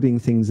holding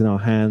things in our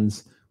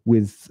hands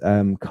with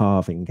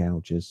carving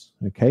gouges.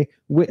 Okay,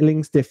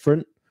 whittling's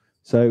different.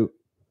 So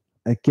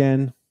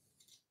again,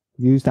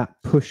 use that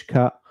push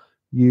cut,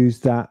 use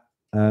that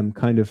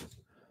kind of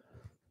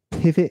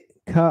pivot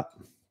cut,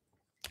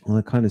 or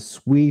a kind of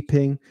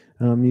sweeping.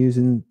 And I'm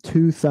using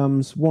two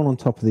thumbs, one on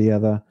top of the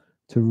other,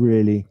 to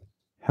really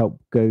help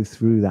go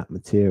through that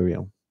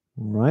material.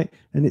 All right,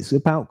 and it's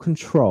about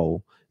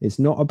control. It's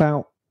not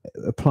about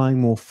applying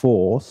more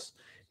force.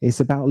 It's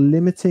about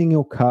limiting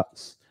your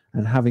cuts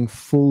and having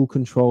full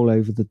control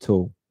over the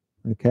tool.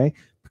 Okay,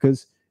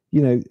 because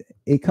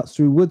it cuts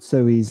through wood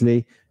so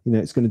easily.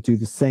 It's going to do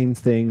the same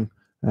thing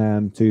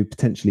to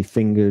potentially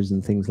fingers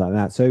and things like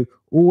that. So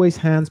always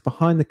hands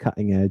behind the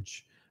cutting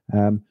edge.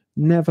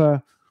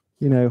 Never,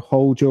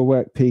 hold your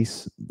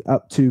workpiece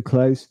up too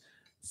close.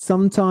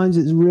 Sometimes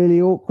it's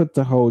really awkward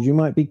to hold. You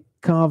might be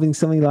carving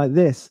something like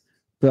this,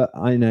 but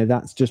I know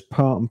that's just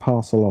part and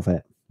parcel of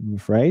it, I'm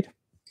afraid.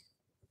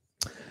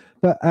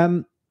 But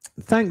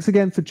thanks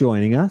again for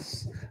joining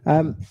us.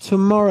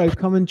 Tomorrow,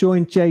 come and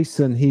join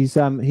Jason. He's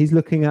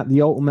looking at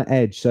the ultimate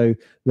edge, so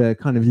the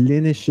kind of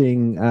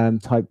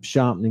linishing type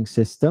sharpening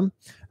system.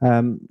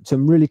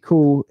 Some really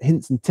cool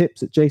hints and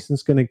tips that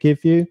Jason's going to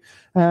give you.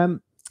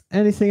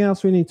 Anything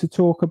else we need to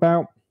talk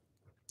about?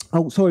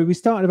 Oh, sorry, we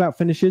started about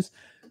finishes.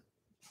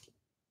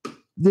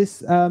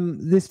 This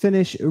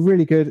finish,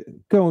 really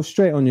good. Go on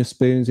straight on your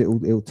spoons.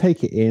 It'll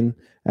take it in,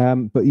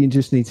 but you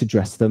just need to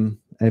dress them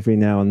every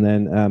now and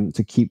then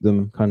to keep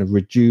them kind of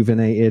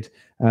rejuvenated.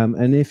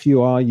 And if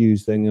you are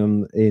using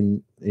them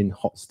in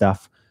hot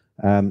stuff,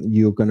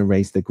 you're going to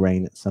raise the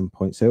grain at some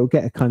point. So it'll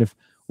get a kind of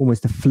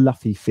almost a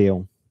fluffy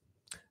feel.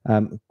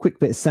 Quick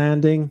bit of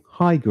sanding,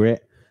 high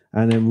grit,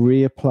 and then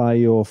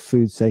reapply your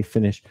food safe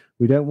finish.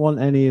 We don't want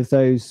any of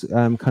those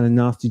kind of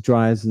nasty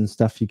dryers and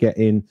stuff you get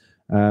in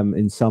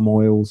in some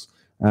oils.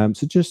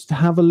 So just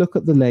have a look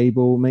at the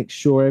label, make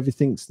sure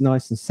everything's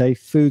nice and safe,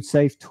 food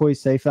safe, toy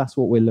safe. That's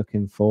what we're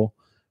looking for.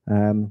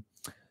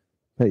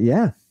 But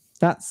yeah,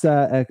 that's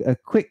a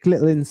quick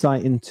little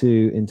insight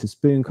into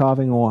spoon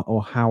carving,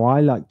 or how I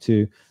like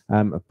to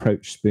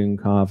approach spoon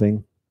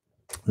carving.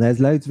 There's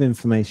loads of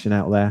information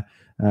out there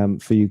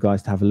for you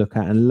guys to have a look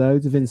at, and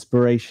loads of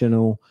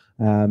inspirational,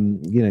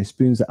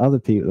 spoons that other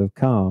people have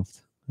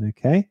carved.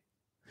 Okay,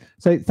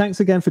 so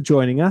thanks again for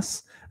joining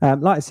us.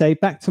 Like I say,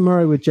 back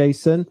tomorrow with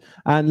Jason,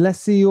 and let's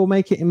see you all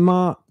make it in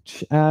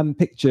March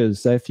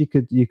pictures. So if you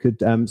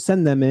could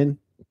send them in,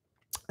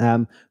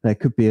 there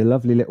could be a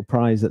lovely little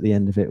prize at the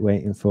end of it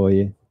waiting for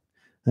you.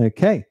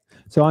 Okay,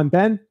 so I'm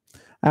Ben.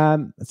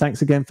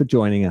 Thanks again for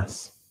joining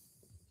us.